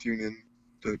hope you can tune in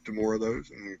to more of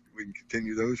those, and we can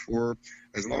continue those for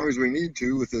as long as we need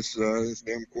to with this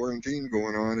damn quarantine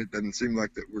going on. It doesn't seem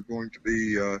like that we're going to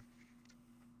be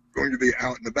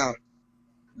out and about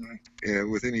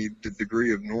with any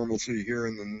degree of normalcy here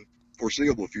in the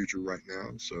foreseeable future right now.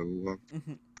 So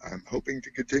I'm hoping to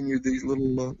continue these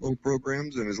little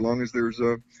programs, and as long as there's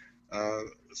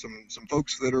some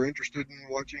folks that are interested in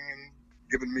watching and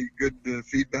giving me good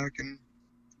feedback and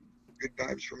good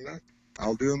vibes from that,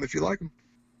 I'll do them if you like them.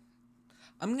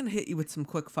 I'm gonna hit you with some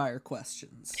quick fire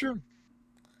questions. Sure.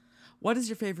 What is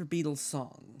your favorite Beatles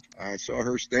song? I saw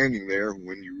her standing there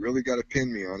when you really got to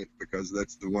pin me on it, because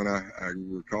that's the one I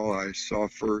recall I saw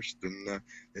first, and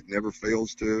it never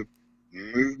fails to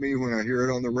move me when I hear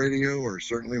it on the radio, or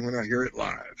certainly when I hear it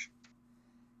live.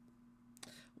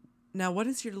 Now, what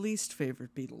is your least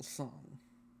favorite Beatles song?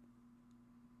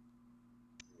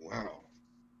 Wow.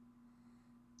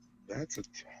 That's a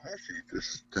toughie,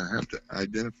 just to have to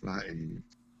identify a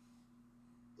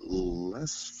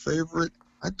less favorite.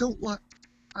 I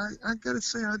gotta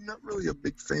say, I'm not really a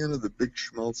big fan of the big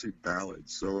schmaltzy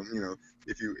ballads. So,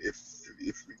 if you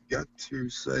got to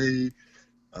say,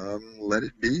 Let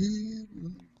It Be,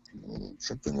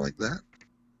 something like that.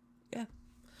 Yeah.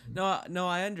 No,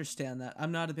 I understand that.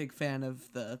 I'm not a big fan of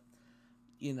the,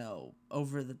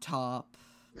 over the top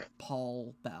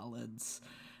Paul ballads.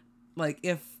 Like,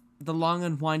 if The Long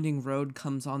and Winding Road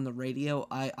comes on the radio,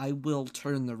 I will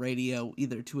turn the radio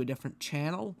either to a different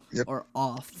channel or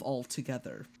off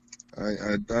altogether.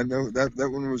 I know that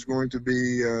one was going to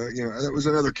be, that was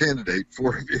another candidate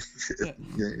for it.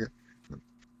 Yeah.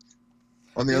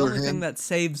 On the other hand,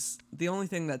 the only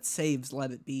thing that saves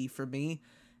Let It Be for me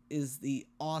is the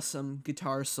awesome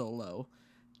guitar solo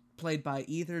played by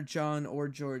either John or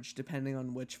George, depending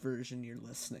on which version you're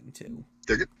listening to.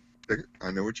 Dig it.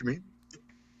 I know what you mean.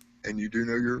 And you do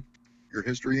know your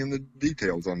history and the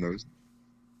details on those.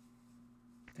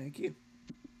 Thank you.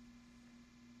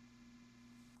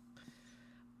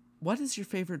 What is your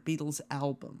favorite Beatles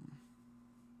album?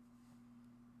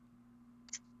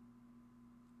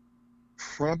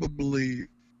 Probably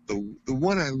the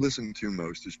one I listen to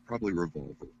most is probably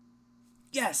Revolver.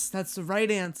 Yes, that's the right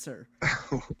answer.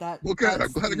 Well, good.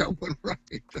 I'm glad I got one right.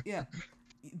 Yeah,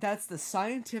 that's the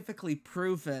scientifically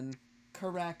proven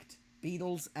correct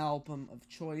Beatles album of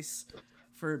choice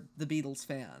for the Beatles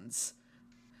fans.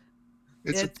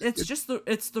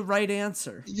 It's the right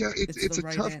answer. Yeah, it's a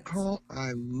tough call.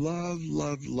 I love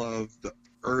the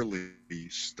early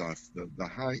stuff, the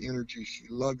high energy. She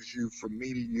loves you, from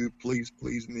me to you, please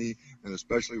me, and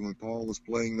especially when Paul was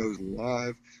playing those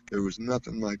live, there was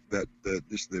nothing like that.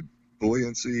 Just the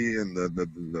buoyancy and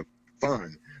the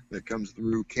fun that comes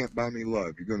through. Can't Buy Me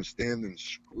Love. You're going to stand and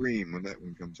scream when that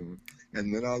one comes on.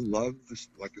 And then I love the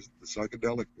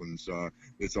psychedelic ones.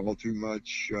 It's All Too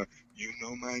Much. You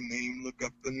Know My Name, Look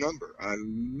Up the Number. I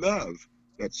love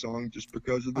that song just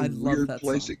because of the weird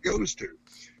place it goes to.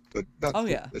 But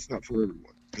that's not for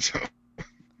everyone. So.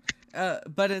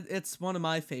 But it's one of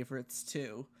my favorites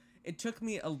too. It took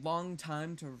me a long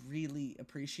time to really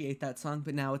appreciate that song,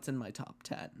 but now it's in my top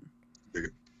 10.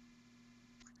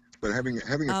 But having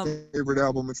a favorite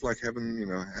album, it's like having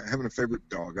a favorite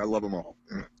dog. I love them all.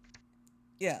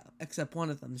 Yeah, except one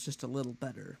of them is just a little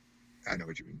better. I know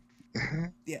what you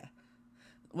mean. Yeah.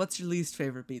 What's your least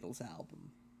favorite Beatles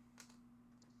album?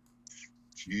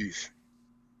 Jeez.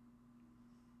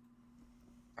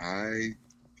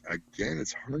 Again,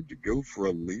 it's hard to go for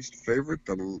a least favorite.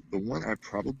 The one I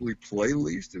probably play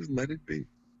least is Let It Be.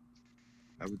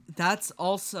 That's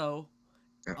also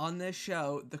on this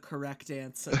show the correct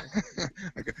answer.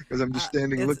 Because I'm just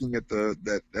standing It's looking at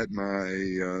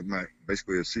my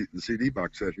basically the CD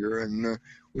box set here, and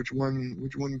which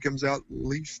one comes out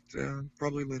least,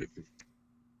 probably let it be.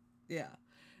 yeah.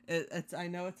 It's I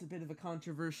know it's a bit of a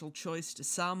controversial choice to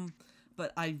some,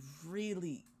 but I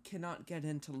really cannot get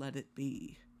into Let It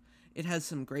Be. It has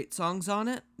some great songs on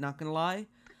it, not gonna lie.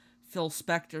 Phil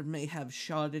Spector may have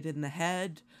shot it in the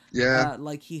head, Yeah,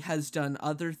 like he has done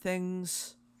other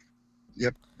things.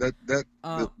 yep.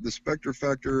 Uh, The Spectre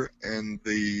factor and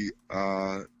the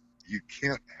you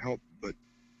can't help but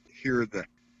hear the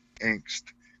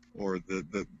angst or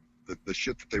the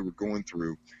shit that they were going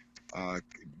through.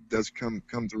 Does come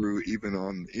through even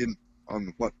on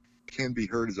what can be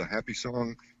heard as a happy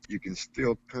song. You can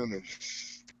still kind of,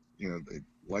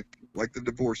 like the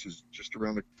divorce is just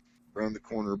around the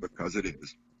corner, because it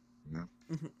is.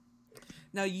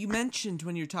 Now, you mentioned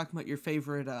when you were talking about your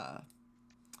favorite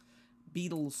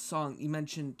Beatles song, you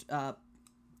mentioned,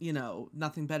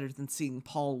 nothing better than seeing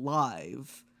Paul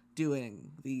live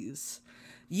doing these.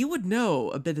 You would know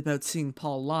a bit about seeing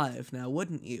Paul live now,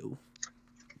 wouldn't you?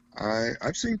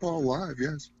 I've seen Paul live,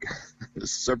 yes,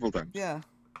 several times. Yeah.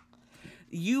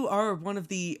 You are one of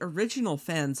the original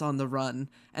Fans on the Run,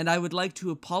 and I would like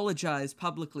to apologize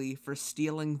publicly for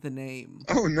stealing the name.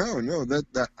 Oh no,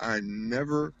 that I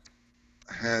never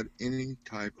had any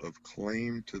type of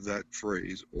claim to that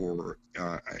phrase, or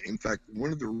in fact,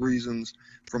 one of the reasons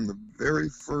from the very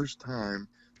first time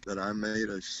that I made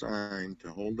a sign to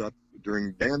hold up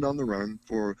during Band on the Run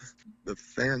for the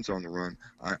Fans on the Run,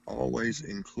 I always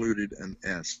included an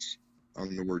S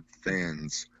on the word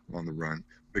Fans on the Run,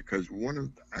 because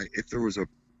if there was a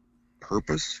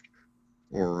purpose,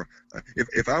 or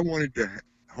if I wanted to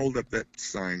hold up that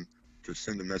sign to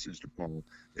send a message to Paul,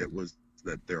 it was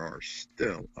that there are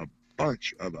still a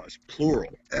bunch of us,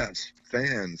 plural, S,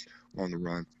 fans on the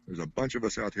run. There's a bunch of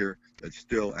us out here that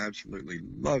still absolutely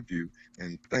love you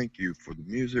and thank you for the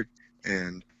music,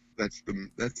 and that's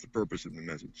the purpose of the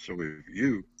message. So if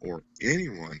you or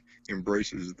anyone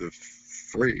embraces the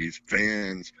phrase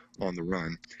 "fans on the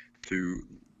run," to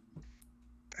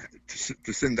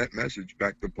send that message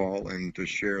back to Paul, and to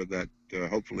share that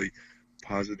hopefully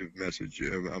positive message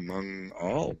among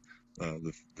all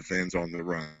the fans on the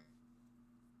run.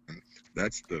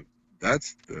 That's the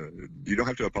you don't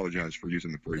have to apologize for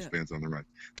using the phrase "fans on the run."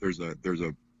 There's a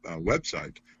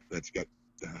website that's got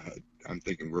I'm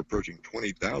thinking we're approaching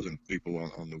 20,000 people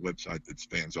on the website that's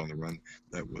Fans on the Run.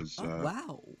 That was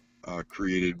wow.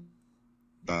 Created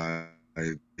by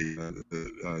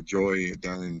the Joy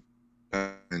down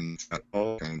in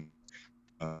all kinds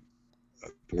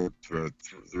or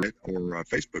a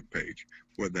Facebook page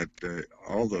where that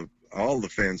all the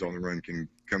Fans on the Run can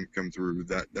come through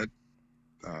that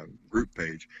group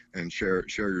page and share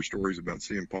your stories about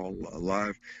seeing Paul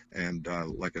live. And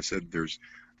like I said, there's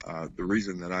the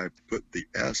reason that I put the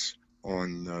S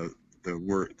on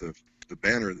the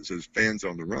banner that says Fans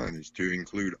on the Run is to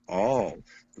include all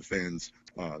the fans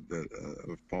of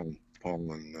Paul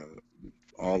and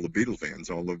all the Beatle fans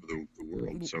all over the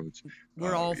world. So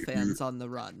we're all fans on the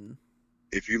run.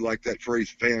 If you like that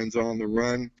phrase "fans on the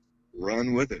run,"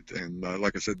 run with it. And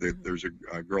like I said, there's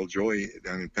a girl, Joy,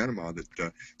 down in Panama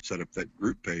that set up that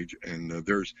group page, and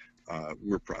there's I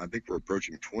think we're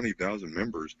approaching 20,000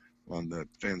 members on the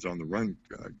Fans on the Run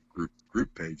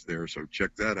group page there. So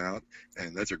check that out,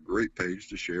 and that's a great page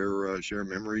to share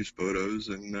memories, photos,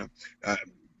 and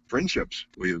friendships.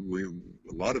 We a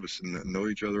lot of us know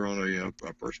each other on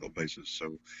a personal basis.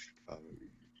 So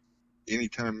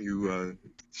anytime you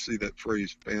see that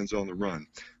phrase "Fans on the Run,"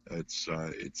 it's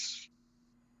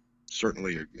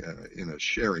certainly in a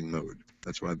sharing mode.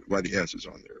 That's why the S is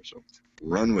on there. So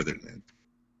run with it, man.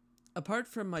 Apart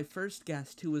from my first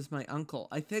guest, who was my uncle,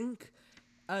 I think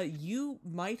you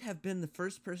might have been the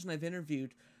first person I've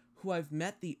interviewed who I've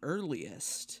met the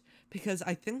earliest, because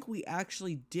I think we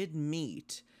actually did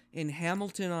meet in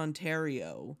Hamilton,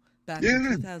 Ontario back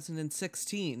in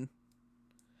 2016.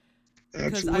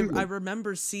 Because I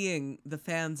remember seeing the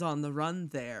Fans on the Run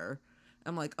there.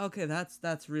 I'm like, okay,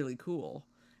 that's really cool.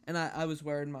 And I was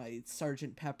wearing my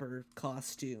Sgt. Pepper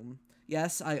costume.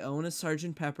 Yes, I own a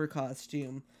Sgt. Pepper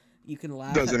costume. You can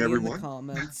laugh at me in the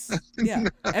comments. Yeah,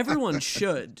 everyone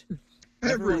should.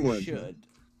 Everyone should.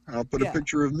 I'll put a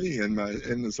picture of me in the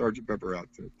Sgt. Pepper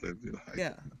outfit.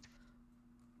 Yeah.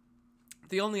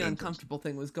 The only uncomfortable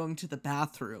thing was going to the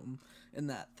bathroom in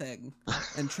that thing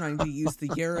and trying to use the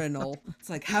urinal. It's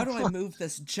like, how do I move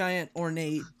this giant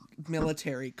ornate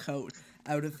military coat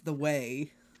out of the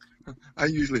way? I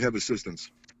usually have assistants.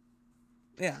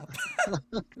 Yeah.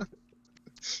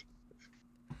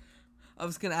 I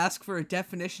was gonna ask for a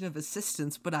definition of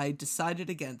assistance, but I decided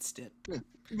against it.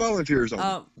 Volunteers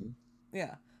only.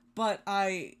 Yeah, but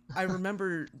I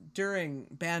remember during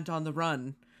Band on the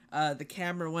Run, the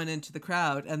camera went into the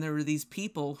crowd, and there were these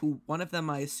people who, one of them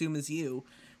I assume is you,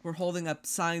 were holding up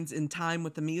signs in time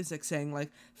with the music saying like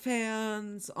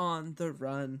 "Fans on the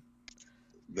Run."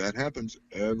 That happens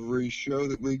every show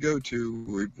that we go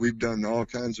to. We've done all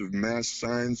kinds of mass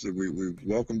signs that we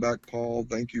welcome back Paul,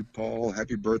 thank you Paul,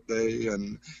 happy birthday,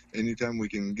 and anytime we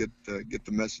can get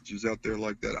the messages out there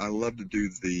like that. I love to do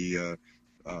the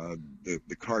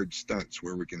card stunts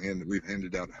where we've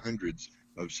handed out hundreds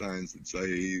of signs that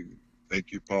say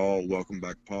thank you Paul, welcome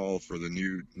back Paul for the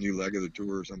new leg of the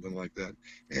tour or something like that.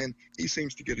 And he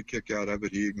seems to get a kick out of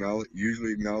it. He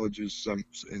usually acknowledges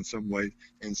in some way,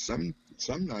 and some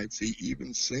nights he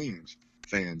even sings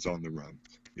 "Fans on the Run."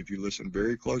 If you listen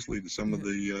very closely to some of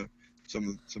the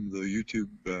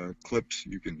YouTube clips,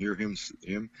 you can hear him.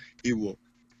 He will.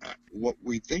 What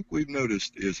we think we've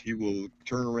noticed is he will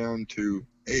turn around to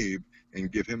Abe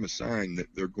and give him a sign that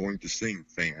they're going to sing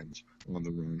 "Fans on the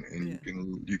Run," and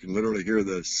you can literally hear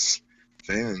the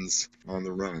 "Fans on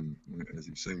the Run" as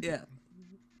he sings. Yeah,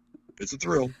 it's a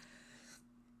thrill.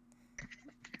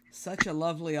 Such a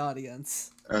lovely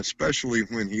audience. Especially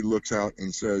when he looks out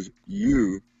and says,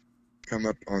 "You come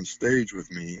up on stage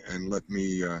with me and let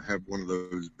me have one of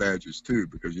those badges too,"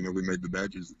 because we made the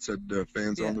badges that said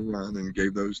 "Fans on the Run" and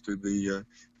gave those to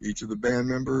each of the band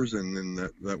members. And then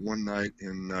that one night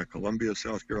in Columbia,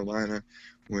 South Carolina,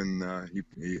 when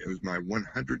it was my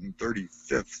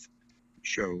 135th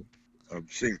show of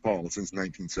seeing Paul since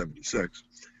 1976.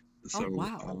 So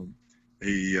wow.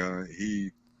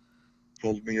 He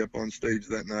pulled me up on stage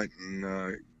that night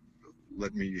and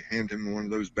let me hand him one of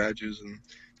those badges and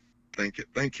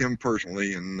thank him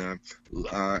personally. And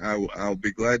I'll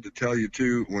be glad to tell you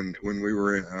too, when we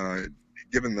were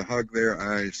given the hug there,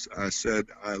 I said,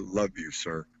 "I love you,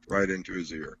 sir," right into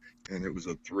his ear, and it was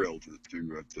a thrill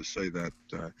to say that,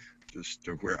 just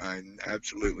to where I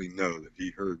absolutely know that he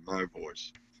heard my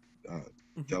voice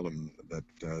tell him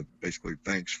that basically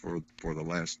thanks for the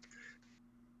last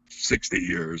 60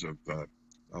 years of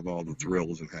all the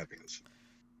thrills and happiness.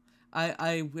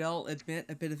 I will admit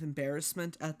a bit of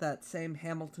embarrassment at that same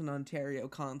Hamilton, Ontario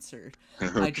concert.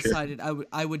 Okay. I decided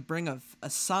I would bring a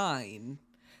sign,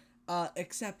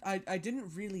 except I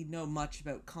didn't really know much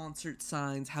about concert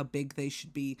signs, how big they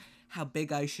should be, how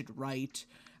big I should write.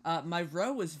 My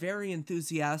row was very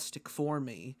enthusiastic for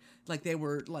me. Like, they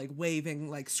were, like, waving,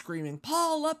 like, screaming,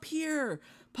 Paul, up here!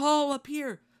 Paul, up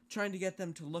here! Trying to get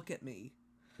them to look at me.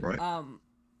 Right.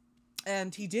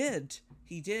 And he did.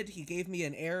 He gave me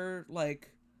an air,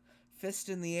 like, fist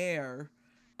in the air.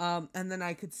 And then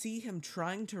I could see him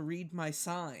trying to read my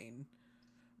sign.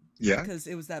 Yeah. Because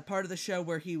it was that part of the show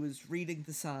where he was reading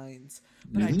the signs.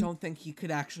 But I don't think he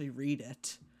could actually read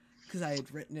it. Because I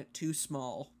had written it too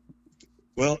small.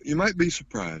 Well, you might be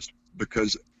surprised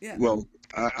because, well,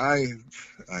 I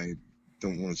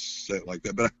don't want to say it like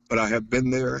that, but I have been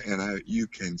there, and you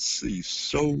can see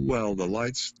so well the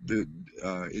lights. It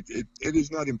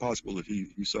is not impossible that he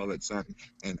saw that sign,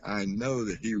 and I know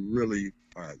that he really,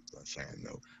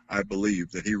 I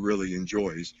believe that he really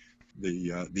enjoys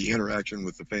the interaction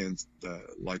with the fans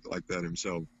like that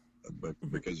himself. But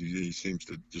because he seems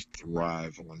to just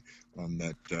thrive on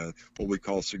that what we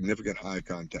call significant eye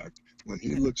contact. When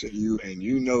he looks at you, and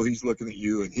you know he's looking at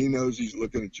you, and he knows he's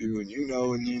looking at you, and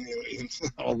and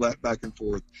all that back and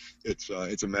forth, it's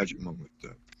a magic moment.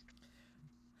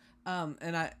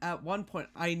 And I at one point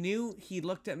I knew he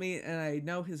looked at me, and I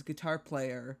know his guitar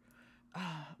player.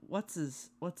 What's his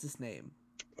name?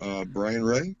 Brian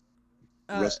Ray.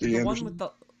 Rusty Anderson. One with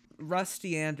the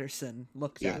Rusty Anderson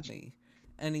looked at me.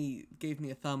 And he gave me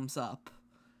a thumbs up.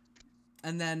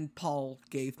 And then Paul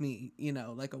gave me,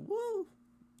 like a woo,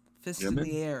 fist in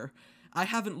the air. I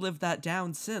haven't lived that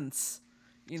down since,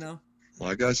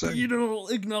 Like I said.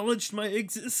 Acknowledged my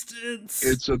existence.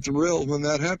 It's a thrill when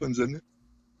that happens, isn't it?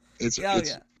 It's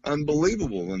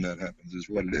unbelievable when that happens, is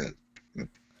what it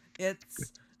is.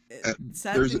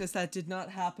 Sad thing is that did not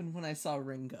happen when I saw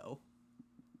Ringo.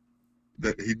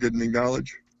 That he didn't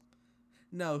acknowledge?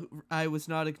 No, I was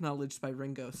not acknowledged by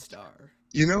Ringo Starr.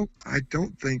 I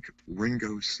don't think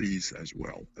Ringo sees as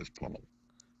well as Paul.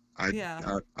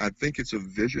 I think it's a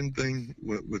vision thing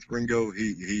with Ringo.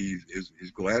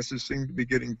 His glasses seem to be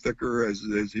getting thicker as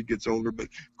he gets older. But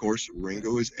of course,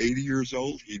 Ringo is 80 years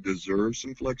old. He deserves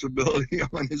some flexibility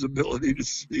on his ability to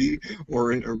see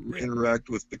or interact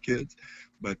with the kids.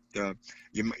 But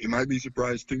you might be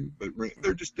surprised too. But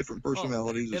they're just different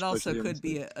personalities. Well, it also could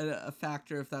be a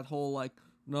factor of that whole like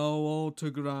No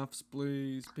autographs,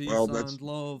 please. Peace Well, and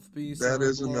love. Peace that and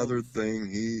is love. another thing.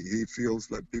 He feels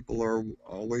that people are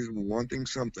always wanting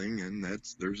something, and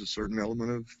there's a certain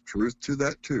element of truth to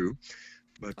that too.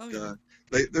 But Oh, yeah.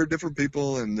 they're different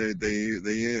people, and they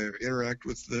interact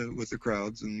with the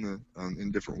crowds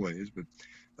in different ways. But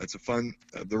that's a fun.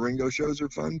 The Ringo shows are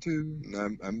fun too,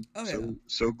 and I'm Oh, yeah.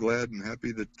 so glad and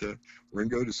happy that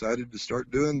Ringo decided to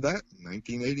start doing that in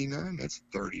 1989. That's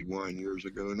 31 years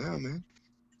ago now, man.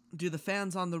 Do the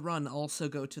fans on the run also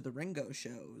go to the Ringo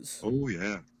shows? Oh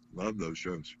yeah, love those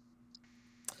shows.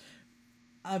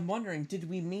 I'm wondering, did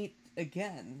we meet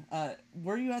again?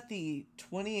 Were you at the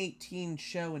 2018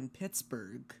 show in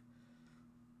Pittsburgh?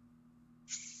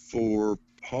 For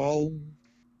Paul,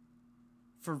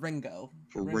 For Ringo.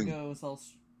 For Ringo. Ringo's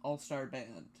all-star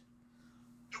band.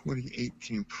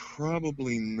 2018,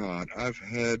 probably not. I've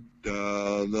had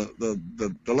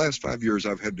the last 5 years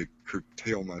I've had to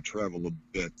curtail my travel a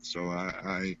bit, so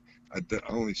I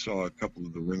only saw a couple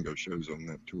of the Ringo shows on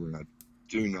that tour, and I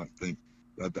do not think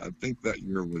I think that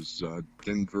year was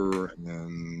Denver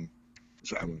and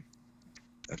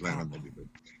Atlanta, maybe,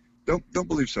 but don't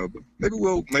believe so. But maybe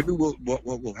we'll what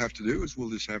we'll have to do is we'll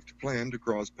just have to plan to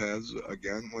cross paths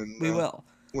again when We will.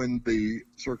 When the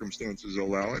circumstances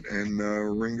allow it. And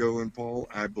Ringo and Paul,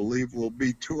 I believe, will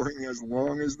be touring as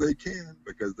long as they can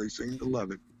because they seem to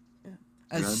love it.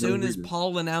 As soon as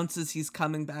Paul announces he's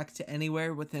coming back to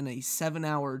anywhere within a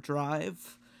 7-hour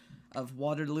drive of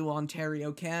Waterloo,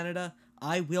 Ontario, Canada,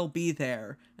 I will be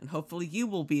there, and hopefully you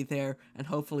will be there, and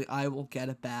hopefully I will get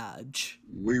a badge.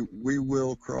 We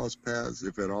will cross paths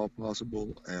if at all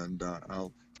possible, and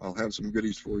I'll have some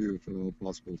goodies for you if at all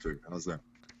possible too. How's that?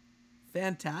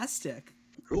 Fantastic.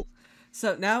 Cool.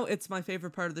 So now it's my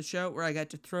favorite part of the show where I get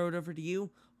to throw it over to you.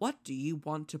 What do you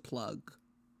want to plug?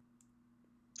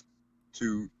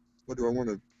 What do I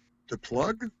want to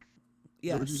plug?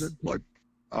 Yes. What did you say? Plug.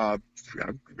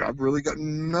 I've really got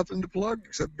nothing to plug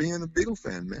except being a Beatle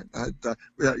fan, man.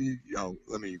 Let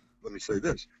me say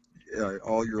this: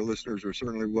 all your listeners are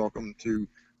certainly welcome to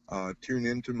tune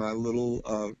into my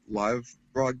little live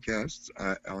broadcasts.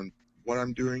 On what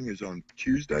I'm doing is on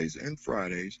Tuesdays and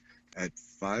Fridays at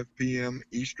 5 p.m.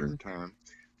 Eastern time.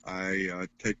 I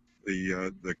take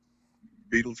the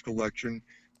Beatles collection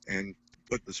and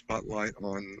put the spotlight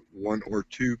on one or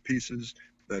two pieces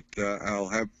that I'll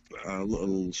have a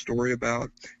little story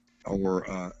about, or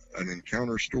an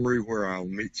encounter story where I'll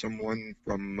meet someone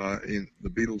from in the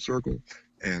Beatles circle.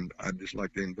 And I'd just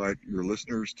like to invite your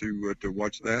listeners to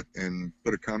watch that and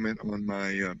put a comment on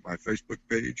my my Facebook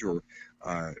page, or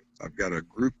I've got a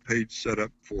group page set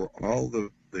up for all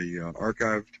the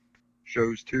archived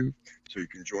shows too, so you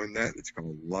can join that. It's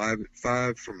called Live at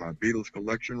 5 from my Beatles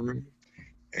collection room.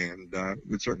 And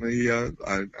would certainly,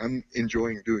 I'm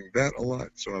enjoying doing that a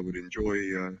lot, so I would enjoy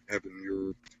having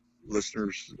your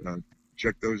listeners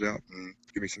check those out and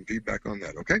give me some feedback on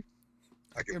that. Okay,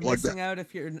 I can You're plug missing that.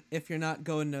 out if you're not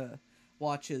going to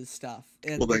watch his stuff.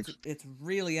 Well, thanks. It's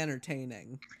really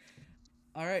entertaining.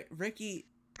 All right, Ricky.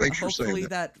 Thanks for saying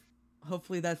that.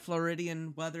 Hopefully that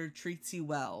Floridian weather treats you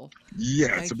well.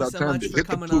 Yeah, it's about time to hit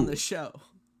the pool. Thank you so much for coming on the show.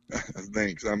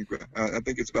 Thanks. I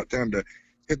think it's about time to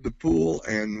hit the pool,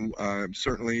 and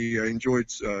certainly enjoyed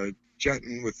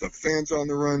chatting with the Fans on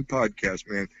the Run podcast,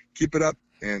 man. Keep it up,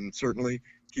 and certainly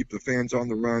keep the fans on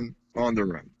the run on the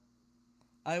run.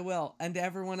 I will. And to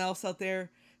everyone else out there,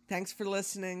 thanks for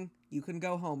listening. You can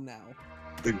go home now.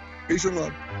 Peace and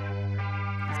love.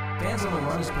 Fans on the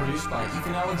Run is produced by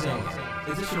Ethan Alexander.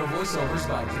 Additional voiceovers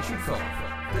by Richard Phillip.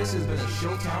 This has been a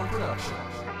Showtown production.